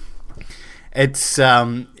 Yeah. It's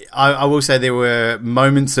I will say there were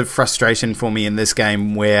moments of frustration for me in this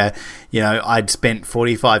game where, I'd spent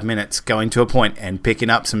 45 minutes going to a point and picking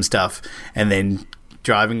up some stuff and then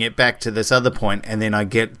driving it back to this other point, and then I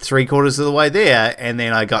get 3/4 of the way there, and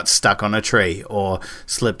then I got stuck on a tree or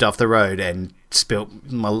slipped off the road and spilt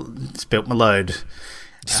my load.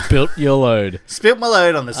 Spilt your load. Spilt my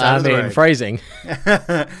load on the side of the road. Phrasing.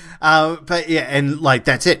 But yeah, and like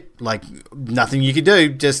that's it. Like nothing you can do.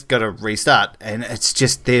 Just got to restart, and it's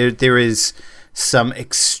just there is some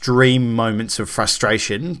extreme moments of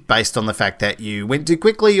frustration based on the fact that you went too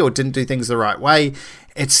quickly or didn't do things the right way.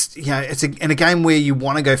 It's in a game where you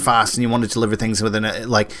want to go fast and you want to deliver things within it.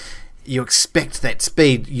 Like you expect that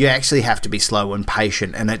speed. You actually have to be slow and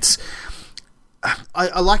patient, and it's.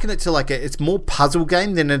 I liken it to it's more puzzle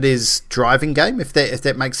game than it is driving game, if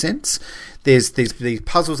that makes sense. There's these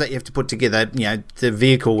puzzles that you have to put together. The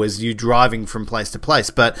vehicle is you driving from place to place,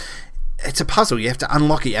 but it's a puzzle. You have to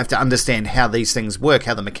unlock it. You have to understand how these things work,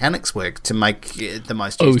 how the mechanics work to make the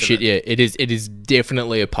most use of it. Yeah, it is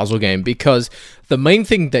definitely a puzzle game, because the main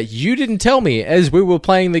thing that you didn't tell me as we were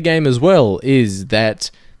playing the game as well is that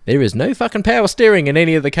there is no fucking power steering in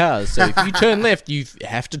any of the cars. So if you turn left, you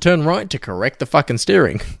have to turn right to correct the fucking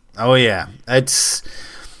steering. Oh yeah, it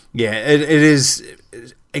is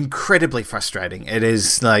incredibly frustrating. It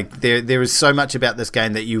is like there is so much about this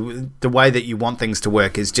game that the way that you want things to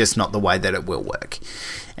work is just not the way that it will work.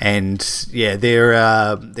 And yeah,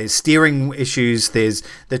 there's steering issues. There's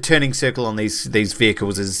the turning circle on these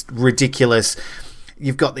vehicles is ridiculous.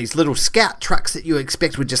 You've got these little scout trucks that you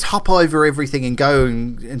expect would just hop over everything and go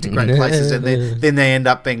into great places, and then they end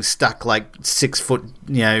up being stuck like 6 foot,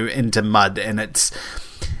 into mud. And it's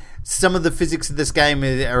some of the physics of this game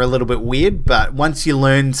are a little bit weird, but once you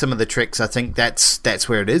learn some of the tricks, I think that's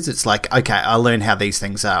where it is. It's like, okay, I learn how these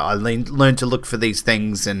things are. I learn to look for these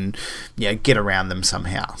things and get around them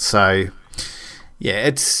somehow. So Yeah,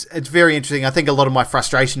 it's very interesting. I think a lot of my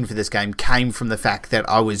frustration for this game came from the fact that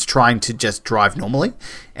I was trying to just drive normally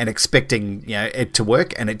and expecting it to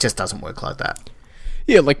work, and it just doesn't work like that.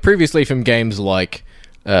 Yeah, like previously from games like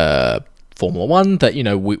Formula 1 that,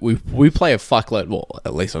 we play a fuckload, well,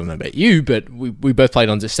 at least I don't know about you, but we both played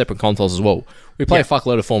on just separate consoles as well. We play a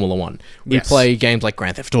fuckload of Formula 1. We play games like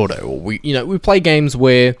Grand Theft Auto, or we play games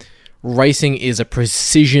where racing is a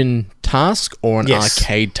precision task or an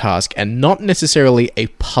arcade task and not necessarily a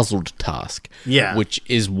puzzled task, which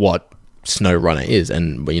is what SnowRunner is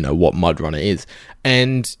and what MudRunner is.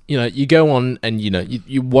 And you go on and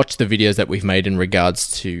you watch the videos that we've made in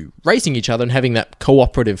regards to racing each other and having that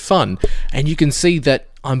cooperative fun, and you can see that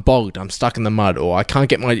I'm bogged, I'm stuck in the mud, or I can't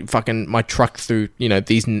get my truck through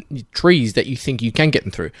these trees that you think you can get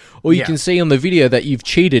them through, or you can see on the video that you've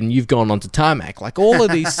cheated and you've gone onto tarmac. Like all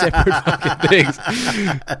of these separate fucking things,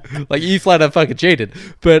 like you flat out fucking cheated,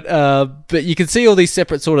 but you can see all these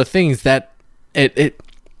separate sort of things that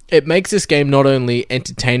it makes this game not only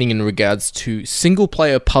entertaining in regards to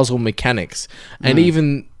single-player puzzle mechanics,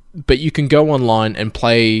 and but you can go online and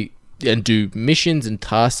play and do missions and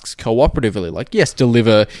tasks cooperatively. Like, yes,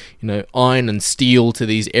 deliver, iron and steel to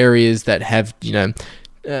these areas that have,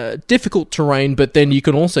 difficult terrain, but then you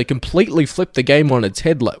can also completely flip the game on its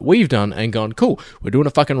head like we've done and gone, cool, we're doing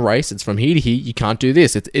a fucking race, it's from here to here, you can't do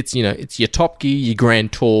this. It's your Top Gear, your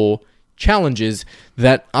Grand Tour challenges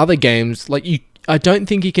that other games, I don't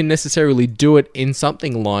think you can necessarily do it in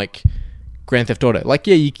something like Grand Theft Auto. Like,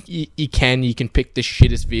 yeah, you can pick the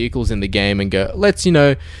shittest vehicles in the game and go, let's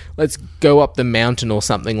go up the mountain or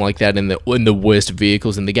something like that in the worst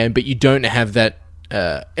vehicles in the game, but you don't have that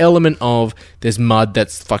element of there's mud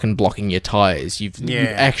that's fucking blocking your tires. You've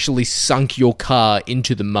actually sunk your car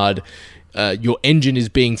into the mud. Your engine is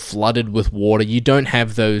being flooded with water. You don't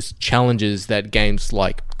have those challenges that games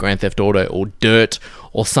like Grand Theft Auto or Dirt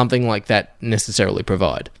or something like that necessarily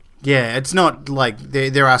provide. Yeah, it's not like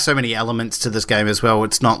there are so many elements to this game as well.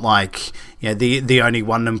 It's not like the only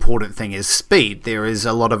one important thing is speed. There is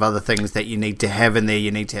a lot of other things that you need to have in there.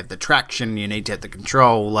 You need to have the traction. You need to have the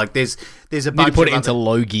control. Like there's a bunch. You need to put it into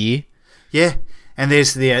low gear. Yeah. And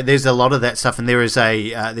there's a lot of that stuff, and there's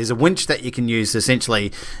a winch that you can use,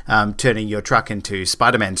 essentially turning your truck into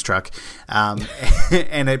Spider-Man's truck, and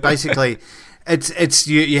it basically it's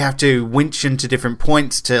you have to winch into different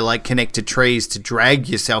points to connect to trees to drag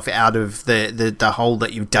yourself out of the hole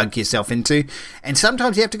that you've dug yourself into, and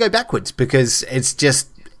sometimes you have to go backwards because it's just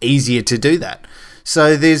easier to do that.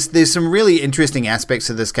 So there's some really interesting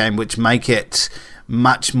aspects of this game which make it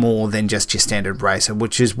much more than just your standard racer,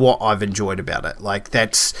 which is what I've enjoyed about it. Like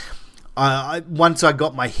that's once I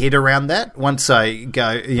got my head around that, once I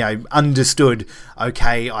understood,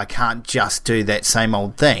 okay, I can't just do that same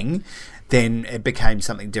old thing, then it became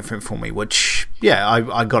something different for me, which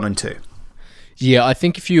I got into. Yeah, I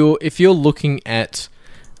think if you're looking at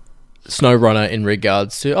SnowRunner in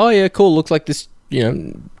regards to, oh yeah, cool, looks like this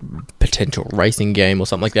potential racing game or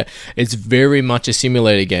something like that, it's very much a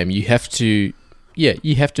simulator game. You have to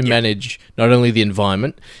manage not only the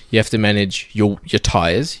environment, you have to manage your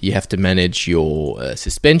tires, you have to manage your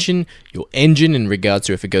suspension, your engine in regards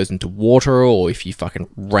to if it goes into water or if you fucking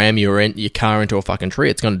ram your car into a fucking tree,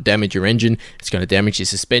 it's going to damage your engine, it's going to damage your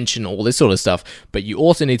suspension, all this sort of stuff. But you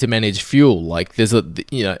also need to manage fuel. Like there's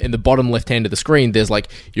in the bottom left hand of the screen, there's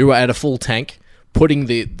you're at a full tank, putting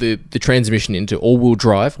the transmission into all-wheel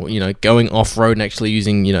drive, or going off-road and actually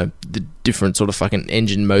using the different sort of fucking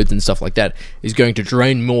engine modes and stuff like that is going to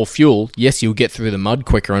drain more fuel. Yes, you'll get through the mud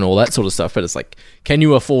quicker and all that sort of stuff, but it's can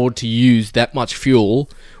you afford to use that much fuel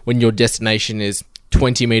when your destination is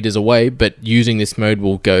 20 meters away, but using this mode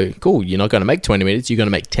will go, cool, you're not going to make 20 meters, you're going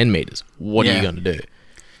to make 10 meters. What are you going to do?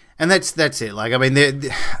 And that's it.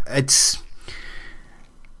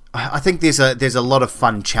 I think there's a lot of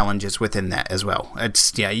fun challenges within that as well.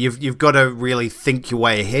 It's you've got to really think your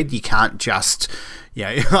way ahead. You can't just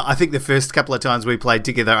I think the first couple of times we played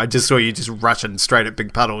together, I just saw you just rushing straight at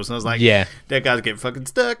big puddles, and I was like, yeah, that guy's getting fucking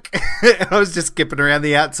stuck. I was just skipping around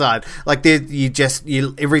the outside.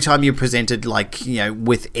 Every time you're presented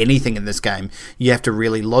with anything in this game, you have to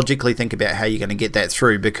really logically think about how you're going to get that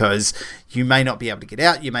through, because you may not be able to get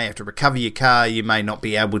out, you may have to recover your car, you may not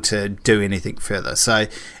be able to do anything further. So,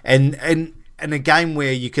 and in a game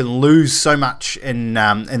where you can lose so much in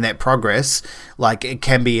that progress, it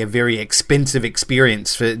can be a very expensive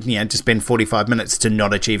experience for to spend 45 minutes to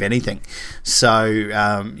not achieve anything. So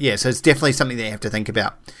so it's definitely something that you have to think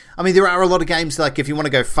about. I mean, there are a lot of games if you want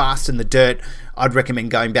to go fast in the dirt, I'd recommend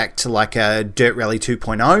going back to like a Dirt Rally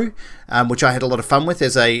 2.0, which I had a lot of fun with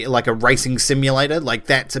as a racing simulator. Like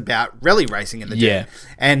that's about rally racing in the dirt,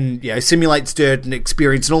 and simulates dirt and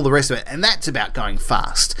experience and all the rest of it. And that's about going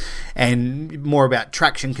fast and more about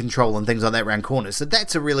traction control and things like that around corners. So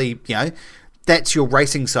that's a really that's your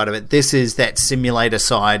racing side of it. This is that simulator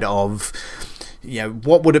side of.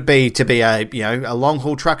 What would it be to be a long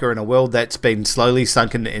haul trucker in a world that's been slowly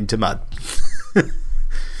sunken into mud?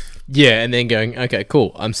 Yeah, and then going, okay,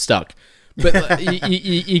 cool, I'm stuck. But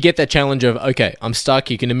you get that challenge of, okay, I'm stuck.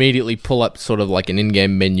 You can immediately pull up sort of like an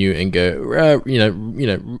in-game menu and go,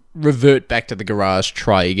 revert back to the garage,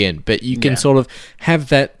 try again. But you can sort of have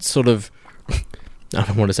that sort of, I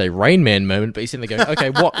don't want to say Rain Man moment, but you're sitting there going,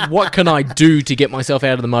 okay, what can I do to get myself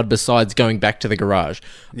out of the mud besides going back to the garage?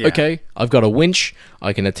 Yeah. Okay, I've got a winch.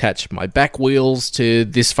 I can attach my back wheels to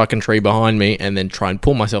this fucking tree behind me and then try and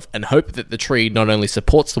pull myself and hope that the tree not only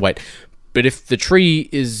supports the weight, but if the tree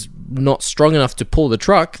is not strong enough to pull the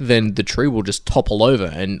truck, then the tree will just topple over.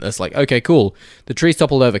 And it's like, okay, cool. The tree's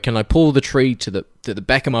toppled over. Can I pull the tree to the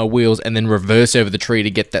back of my wheels and then reverse over the tree to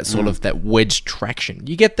get that sort of that wedge traction?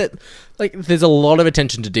 You get that? Like, there's a lot of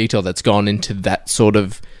attention to detail that's gone into that sort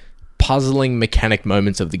of puzzling mechanic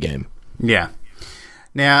moments of the game. Yeah.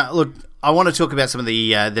 Now, look, I want to talk about some of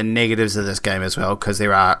the negatives of this game as well, because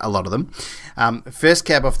there are a lot of them. First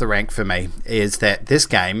cab off the rank for me is that this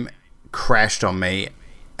game crashed on me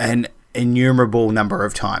an innumerable number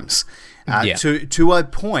of times to a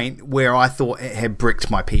point where I thought it had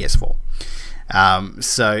bricked my PS4.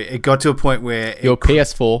 So it got to a point where your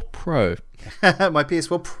PS4 Pro. My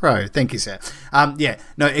PS4 Pro, thank you, sir.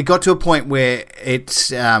 It got to a point where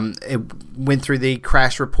it went through the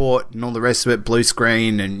crash report and all the rest of it, blue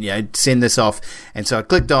screen, and send this off. And so I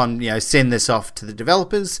clicked on send this off to the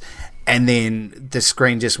developers, and then the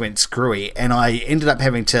screen just went screwy, and I ended up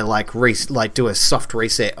having to do a soft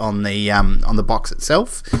reset on the box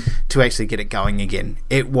itself to actually get it going again.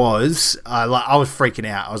 It was I was freaking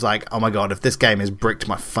out. I was like, oh my god, if this game has bricked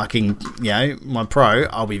my fucking my Pro,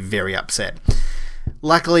 I'll be very upset.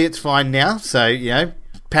 Luckily, it's fine now. So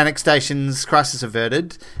panic stations, crisis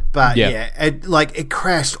averted. But it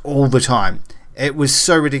crashed all the time. It was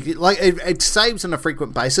so ridiculous. Like, it saves on a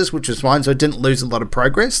frequent basis, which was fine, so I didn't lose a lot of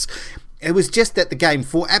progress. It was just that the game,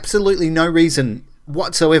 for absolutely no reason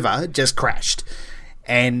whatsoever, just crashed.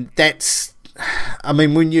 And that's... I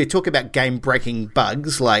mean, when you talk about game-breaking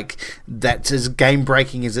bugs, that's as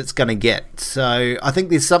game-breaking as it's going to get. So I think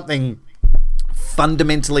there's something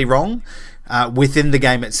fundamentally wrong within the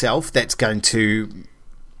game itself that's going to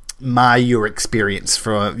mar your experience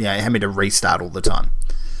for having to restart all the time.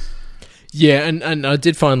 Yeah, and I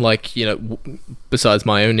did find, besides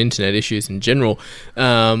my own internet issues in general,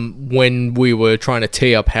 when we were trying to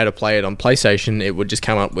tee up how to play it on PlayStation, it would just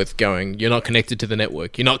come up with going, you're not connected to the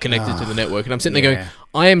network, you're not connected to the network. And I'm sitting there going,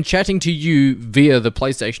 I am chatting to you via the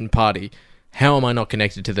PlayStation party. How am I not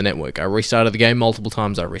connected to the network? I restarted the game multiple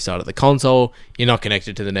times. I restarted the console. You're not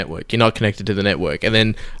connected to the network. You're not connected to the network. And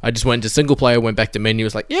then I just went to single player, went back to menu. It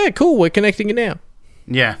was like, yeah, cool, we're connecting it now.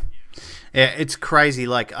 Yeah. Yeah, it's crazy.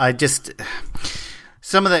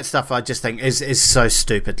 Some of that stuff I just think is so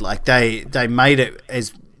stupid. Like, they made it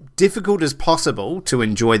as difficult as possible to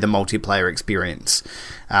enjoy the multiplayer experience.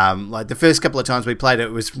 Like, the first couple of times we played it,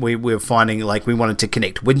 we were finding we wanted to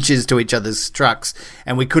connect winches to each other's trucks,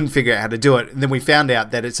 and we couldn't figure out how to do it. And then we found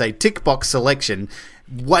out that it's a tick box selection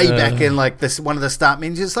way back in one of the start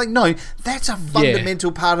menus. It's like, no, that's a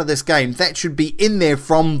fundamental part of this game. That should be in there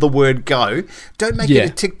from the word go. Don't make it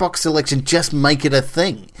a tick box selection, just make it a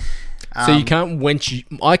thing. So you can't wench.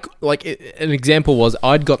 An example was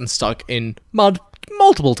I'd gotten stuck in mud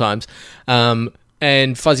multiple times,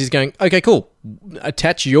 and Fuzzy's going, okay, cool,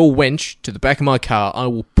 attach your wench to the back of my car, I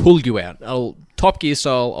will pull you out. I'll Top Gear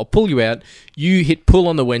style, I'll pull you out. You hit pull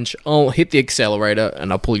on the winch, I'll hit the accelerator,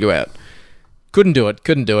 and I'll pull you out. Couldn't do it.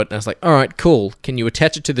 And I was like, all right, cool. Can you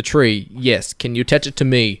attach it to the tree? Yes. Can you attach it to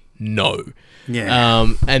me? No. Yeah.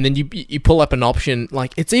 And then you pull up an option.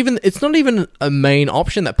 It's not even a main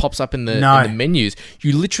option that pops up in the menus.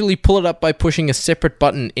 You literally pull it up by pushing a separate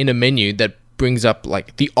button in a menu that brings up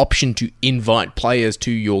the option to invite players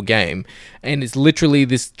to your game. And it's literally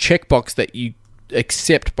this checkbox that you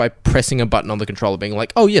accept by pressing a button on the controller, being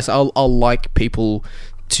like, oh yes, I'll like people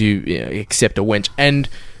to accept a wench. And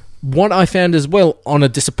what I found as well, on a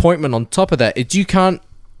disappointment on top of that, is you can't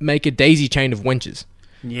make a daisy chain of wenches.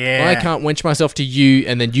 Yeah. I can't wench myself to you,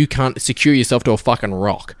 and then you can't secure yourself to a fucking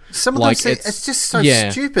rock. Some of them, it's just so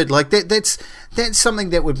stupid. That's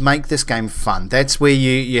something that would make this game fun. That's where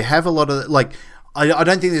you have a lot of, I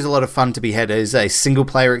don't think there's a lot of fun to be had as a single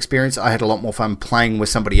player experience. I had a lot more fun playing with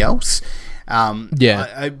somebody else.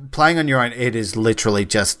 Playing on your own, it is literally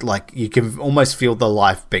just like you can almost feel the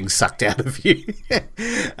life being sucked out of you.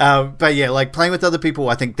 But yeah, like playing with other people,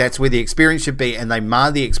 I think that's where the experience should be, and they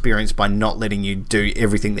mar the experience by not letting you do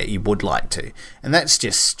everything that you would like to, and that's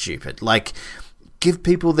just stupid. Like, give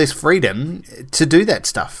people this freedom to do that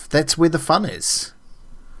stuff. That's where the fun is.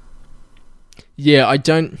 Yeah,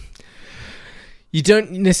 you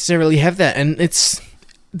don't necessarily have that, and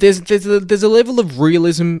there's a level of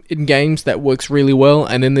realism in games that works really well,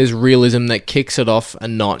 and then there's realism that kicks it off a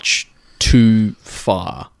notch too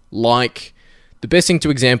far. Like, the best thing to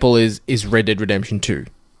example is Red Dead Redemption 2.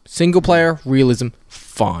 Single player, realism,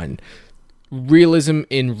 fine. Realism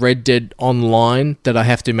in Red Dead Online, that I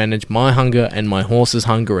have to manage my hunger and my horse's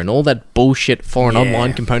hunger and all that bullshit for an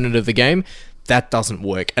online component of the game, that doesn't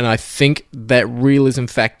work. And I think that realism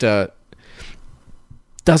factor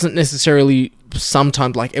doesn't necessarily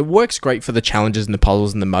sometimes, like, it works great for the challenges and the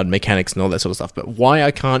puzzles and the mud mechanics and all that sort of stuff, but why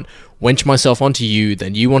I can't wench myself onto you,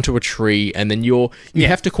 then you onto a tree, and then you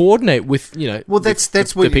have to coordinate with, that's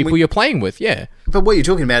the people you're playing with, yeah. But what you're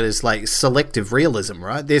talking about is like selective realism,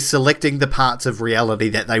 right? They're selecting the parts of reality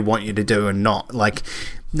that they want you to do and not. Like,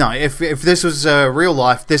 no, if this was real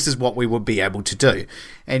life, this is what we would be able to do.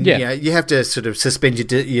 And you have to sort of suspend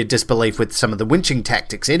your disbelief with some of the winching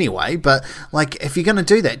tactics anyway, but like, if you're going to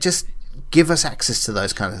do that, just give us access to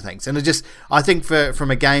those kind of things. And I think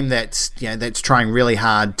from a game that's trying really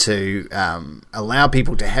hard to allow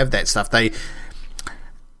people to have that stuff, they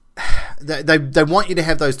want you to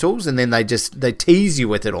have those tools, and then they tease you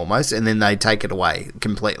with it almost, and then they take it away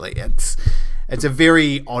completely. It's a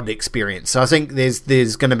very odd experience. So I think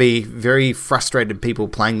there's going to be very frustrated people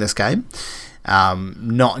playing this game,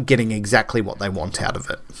 not getting exactly what they want out of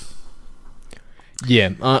it.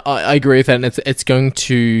 Yeah, I agree with that, and it's going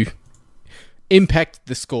to impact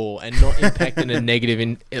the score, and not impact in a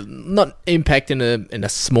negative, not impact in a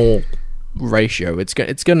small ratio. It's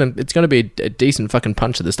gonna be a decent fucking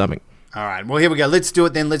punch to the stomach. All right, well, here we go. Let's do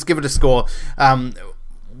it then. Let's give it a score,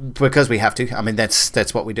 because we have to. I mean,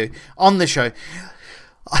 that's what we do on the show.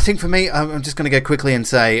 I think for me, I'm just going to go quickly and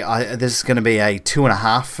say this is going to be a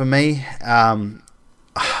 2.5 for me,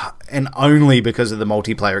 and only because of the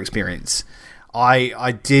multiplayer experience.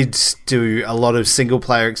 I did do a lot of single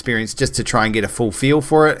player experience just to try and get a full feel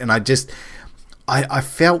for it, and I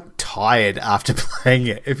felt tired after playing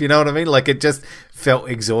it, if you know what I mean. Like, it just felt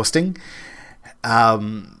exhausting.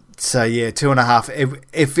 So yeah, 2.5.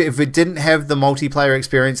 If it didn't have the multiplayer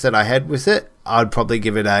experience that I had with it, I'd probably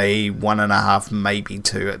give it a 1.5, maybe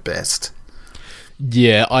 2 at best.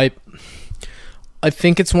 Yeah, I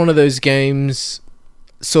think it's one of those games.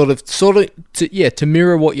 Sort of, to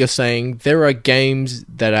mirror what you're saying, there are games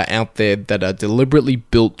that are out there that are deliberately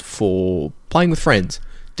built for playing with friends.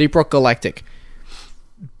 Deep Rock Galactic,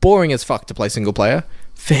 boring as fuck to play single player,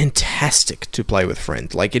 fantastic to play with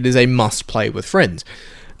friends. Like, it is a must play with friends.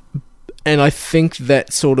 And I think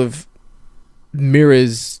that sort of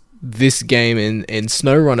mirrors this game in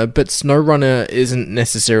SnowRunner, but SnowRunner isn't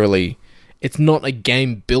necessarily... It's not a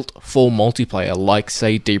game built for multiplayer like,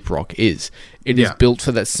 say, Deep Rock is. It is built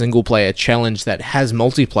for that single-player challenge that has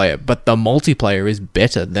multiplayer, but the multiplayer is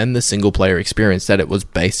better than the single-player experience that it was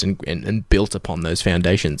based and built upon those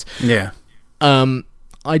foundations. Yeah.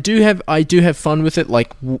 I do have fun with it.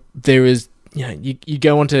 Like, there is... You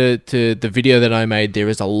go onto the video that I made, there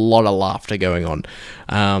is a lot of laughter going on.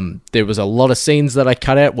 There was a lot of scenes that I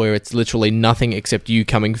cut out where it's literally nothing except you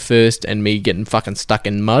coming first and me getting fucking stuck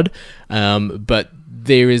in mud. But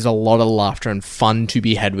there is a lot of laughter and fun to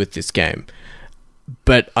be had with this game.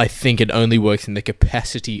 But I think it only works in the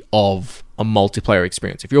capacity of a multiplayer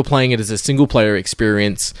experience. If you're playing it as a single player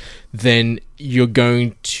experience, then you're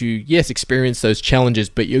going to, yes, experience those challenges,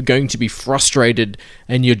 but you're going to be frustrated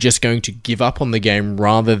and you're just going to give up on the game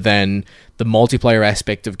rather than the multiplayer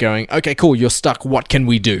aspect of going, okay, cool, you're stuck. What can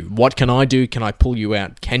we do? What can I do? Can I pull you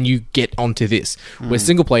out? Can you get onto this? Where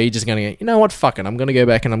single player, you're just going to go, you know what, fuck it. I'm going to go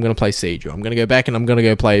back and I'm going to play Siege, or I'm going to go back and I'm going to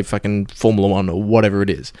go play fucking Formula 1 or whatever it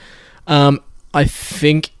is. I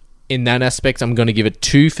think in that aspect, I'm going to give it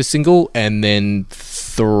 2 for single and then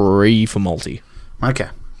 3 for multi. Okay.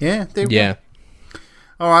 Yeah. There we go.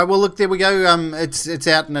 All right. Well, look, there we go. It's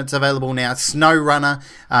out and it's available now. SnowRunner.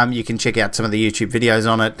 You can check out some of the YouTube videos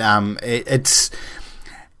on it.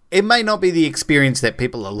 It may not be the experience that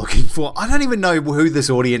people are looking for. I don't even know who this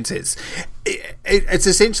audience is. It's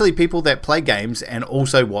essentially people that play games and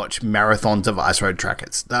also watch marathons of Ice Road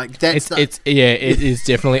Truckers. Like, it is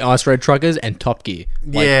definitely Ice Road Truckers and Top Gear.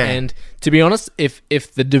 And to be honest,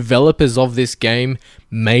 if the developers of this game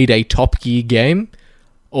made a Top Gear game,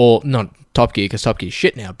 or not Top Gear because Top Gear's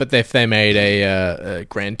shit now. But if they made a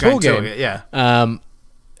Grand Tour game,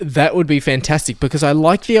 that would be fantastic because I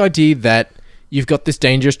like the idea that you've got this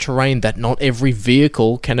dangerous terrain that not every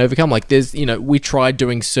vehicle can overcome. Like there's, we tried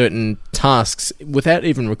doing certain tasks without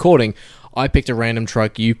even recording. I picked a random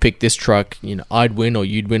truck, you picked this truck, I'd win or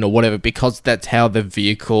you'd win or whatever because that's how the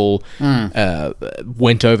vehicle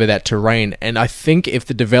went over that terrain. And I think if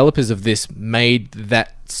the developers of this made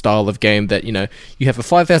that style of game that, you have a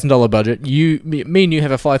 $5,000 budget, me and you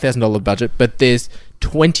have a $5,000 budget, but there's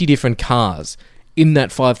 20 different cars in that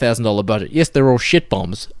 $5,000 budget. Yes, they're all shit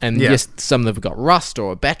bombs, and yes, some of them have got rust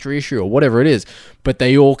or a battery issue or whatever it is, but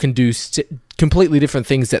they all can do completely different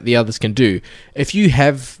things that the others can do. If you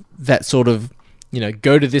have that sort of,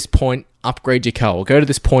 go to this point, upgrade your car, or go to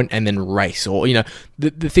this point and then race, or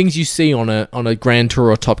the things you see on a Grand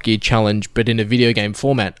Tour or Top Gear challenge, but in a video game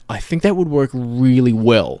format, I think that would work really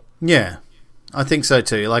well. Yeah, I think so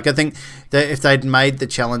too. Like I think that if they'd made the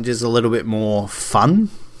challenges a little bit more fun.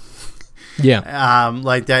 Yeah.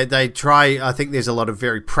 Like they try, I think there's a lot of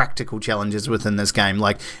very practical challenges within this game.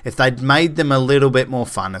 Like if they'd made them a little bit more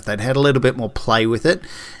fun, if they'd had a little bit more play with it,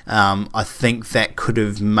 I think that could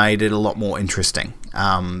have made it a lot more interesting.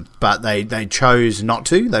 But they chose not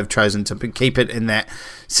to. They've chosen to keep it in that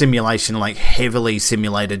simulation, like heavily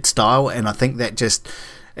simulated style. And I think that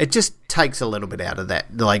it just takes a little bit out of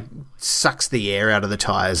that, like sucks the air out of the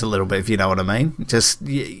tires a little bit, if you know what I mean. Just,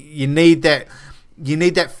 you need that. You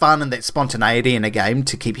need that fun and that spontaneity in a game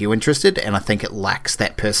to keep you interested, and I think it lacks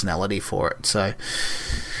that personality for it. So,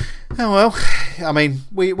 oh well. I mean,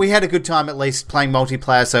 we had a good time at least playing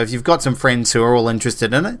multiplayer, so if you've got some friends who are all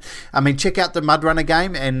interested in it, I mean, check out the Mud Runner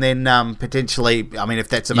game, and then potentially, I mean, if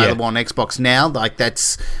that's available on Xbox now, like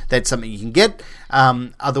that's something you can get.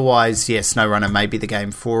 Otherwise, Snow Runner may be the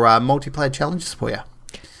game for multiplayer challenges for you.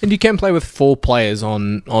 And you can play with 4 players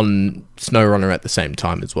on SnowRunner at the same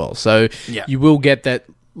time as well. So you will get that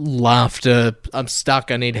laughter, I'm stuck,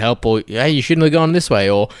 I need help, or hey, you shouldn't have gone this way,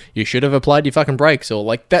 or you should have applied your fucking brakes, or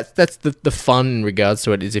like that's the fun in regards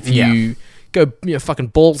to it, is if you go fucking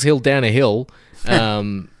balls hill down a hill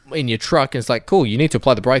in your truck, and it's like, cool, you need to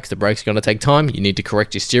apply the brakes are going to take time, you need to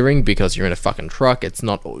correct your steering because you're in a fucking truck, it's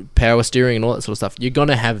not power steering and all that sort of stuff. You're going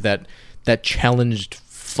to have that challenged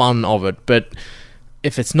fun of it, but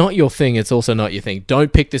if it's not your thing, it's also not your thing.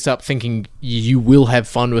 Don't pick this up thinking you will have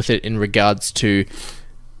fun with it in regards to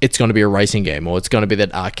it's going to be a racing game or it's going to be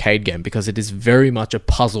that arcade game, because it is very much a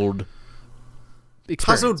puzzled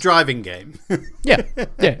experience. Puzzled driving game.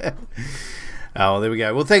 Yeah. Oh, there we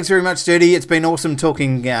go. Well, thanks very much, Dirty. It's been awesome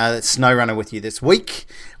talking SnowRunner with you this week.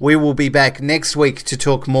 We will be back next week to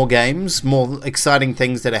talk more games, more exciting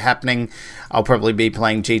things that are happening. I'll probably be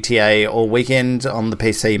playing GTA all weekend on the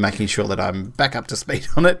PC, making sure that I'm back up to speed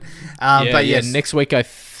on it. But yes, next week, I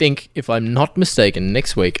think, if I'm not mistaken,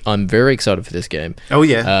 I'm very excited for this game. Oh,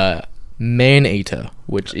 yeah. Maneater,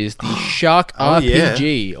 which is the Shark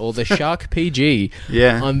RPG or the Shark PG.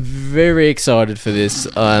 Yeah. I'm very excited for this.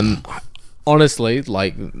 Honestly,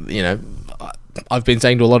 like, I've been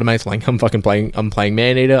saying to a lot of mates, like, I'm playing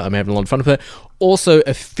Maneater, I'm having a lot of fun with it. Also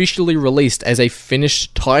officially released as a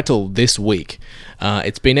finished title this week.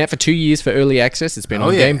 It's been out for 2 years for early access. It's been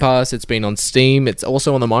on Game Pass, it's been on Steam, it's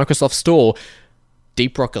also on the Microsoft Store.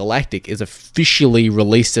 Deep Rock Galactic is officially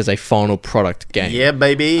released as a final product game. Yeah,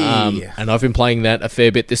 baby. And I've been playing that a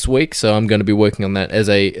fair bit this week, so I'm going to be working on that as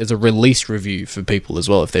a release review for people as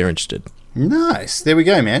well, if they're interested. Nice. There we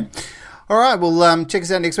go, man. All right, well, check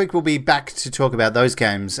us out next week. We'll be back to talk about those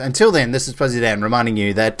games. Until then, this is Fuzzy Dan reminding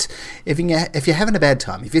you that if you're having a bad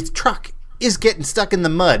time, if your truck is getting stuck in the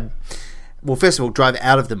mud, well, first of all, drive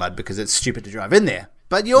out of the mud because it's stupid to drive in there.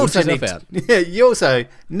 But you also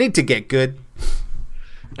need to get good.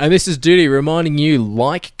 And this is Duty reminding you,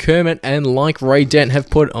 like Kermit and like Ray Dent have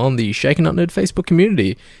put on the Shaken Not Nerd Facebook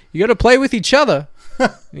community, you got to play with each other. You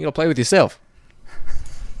got to play with yourself.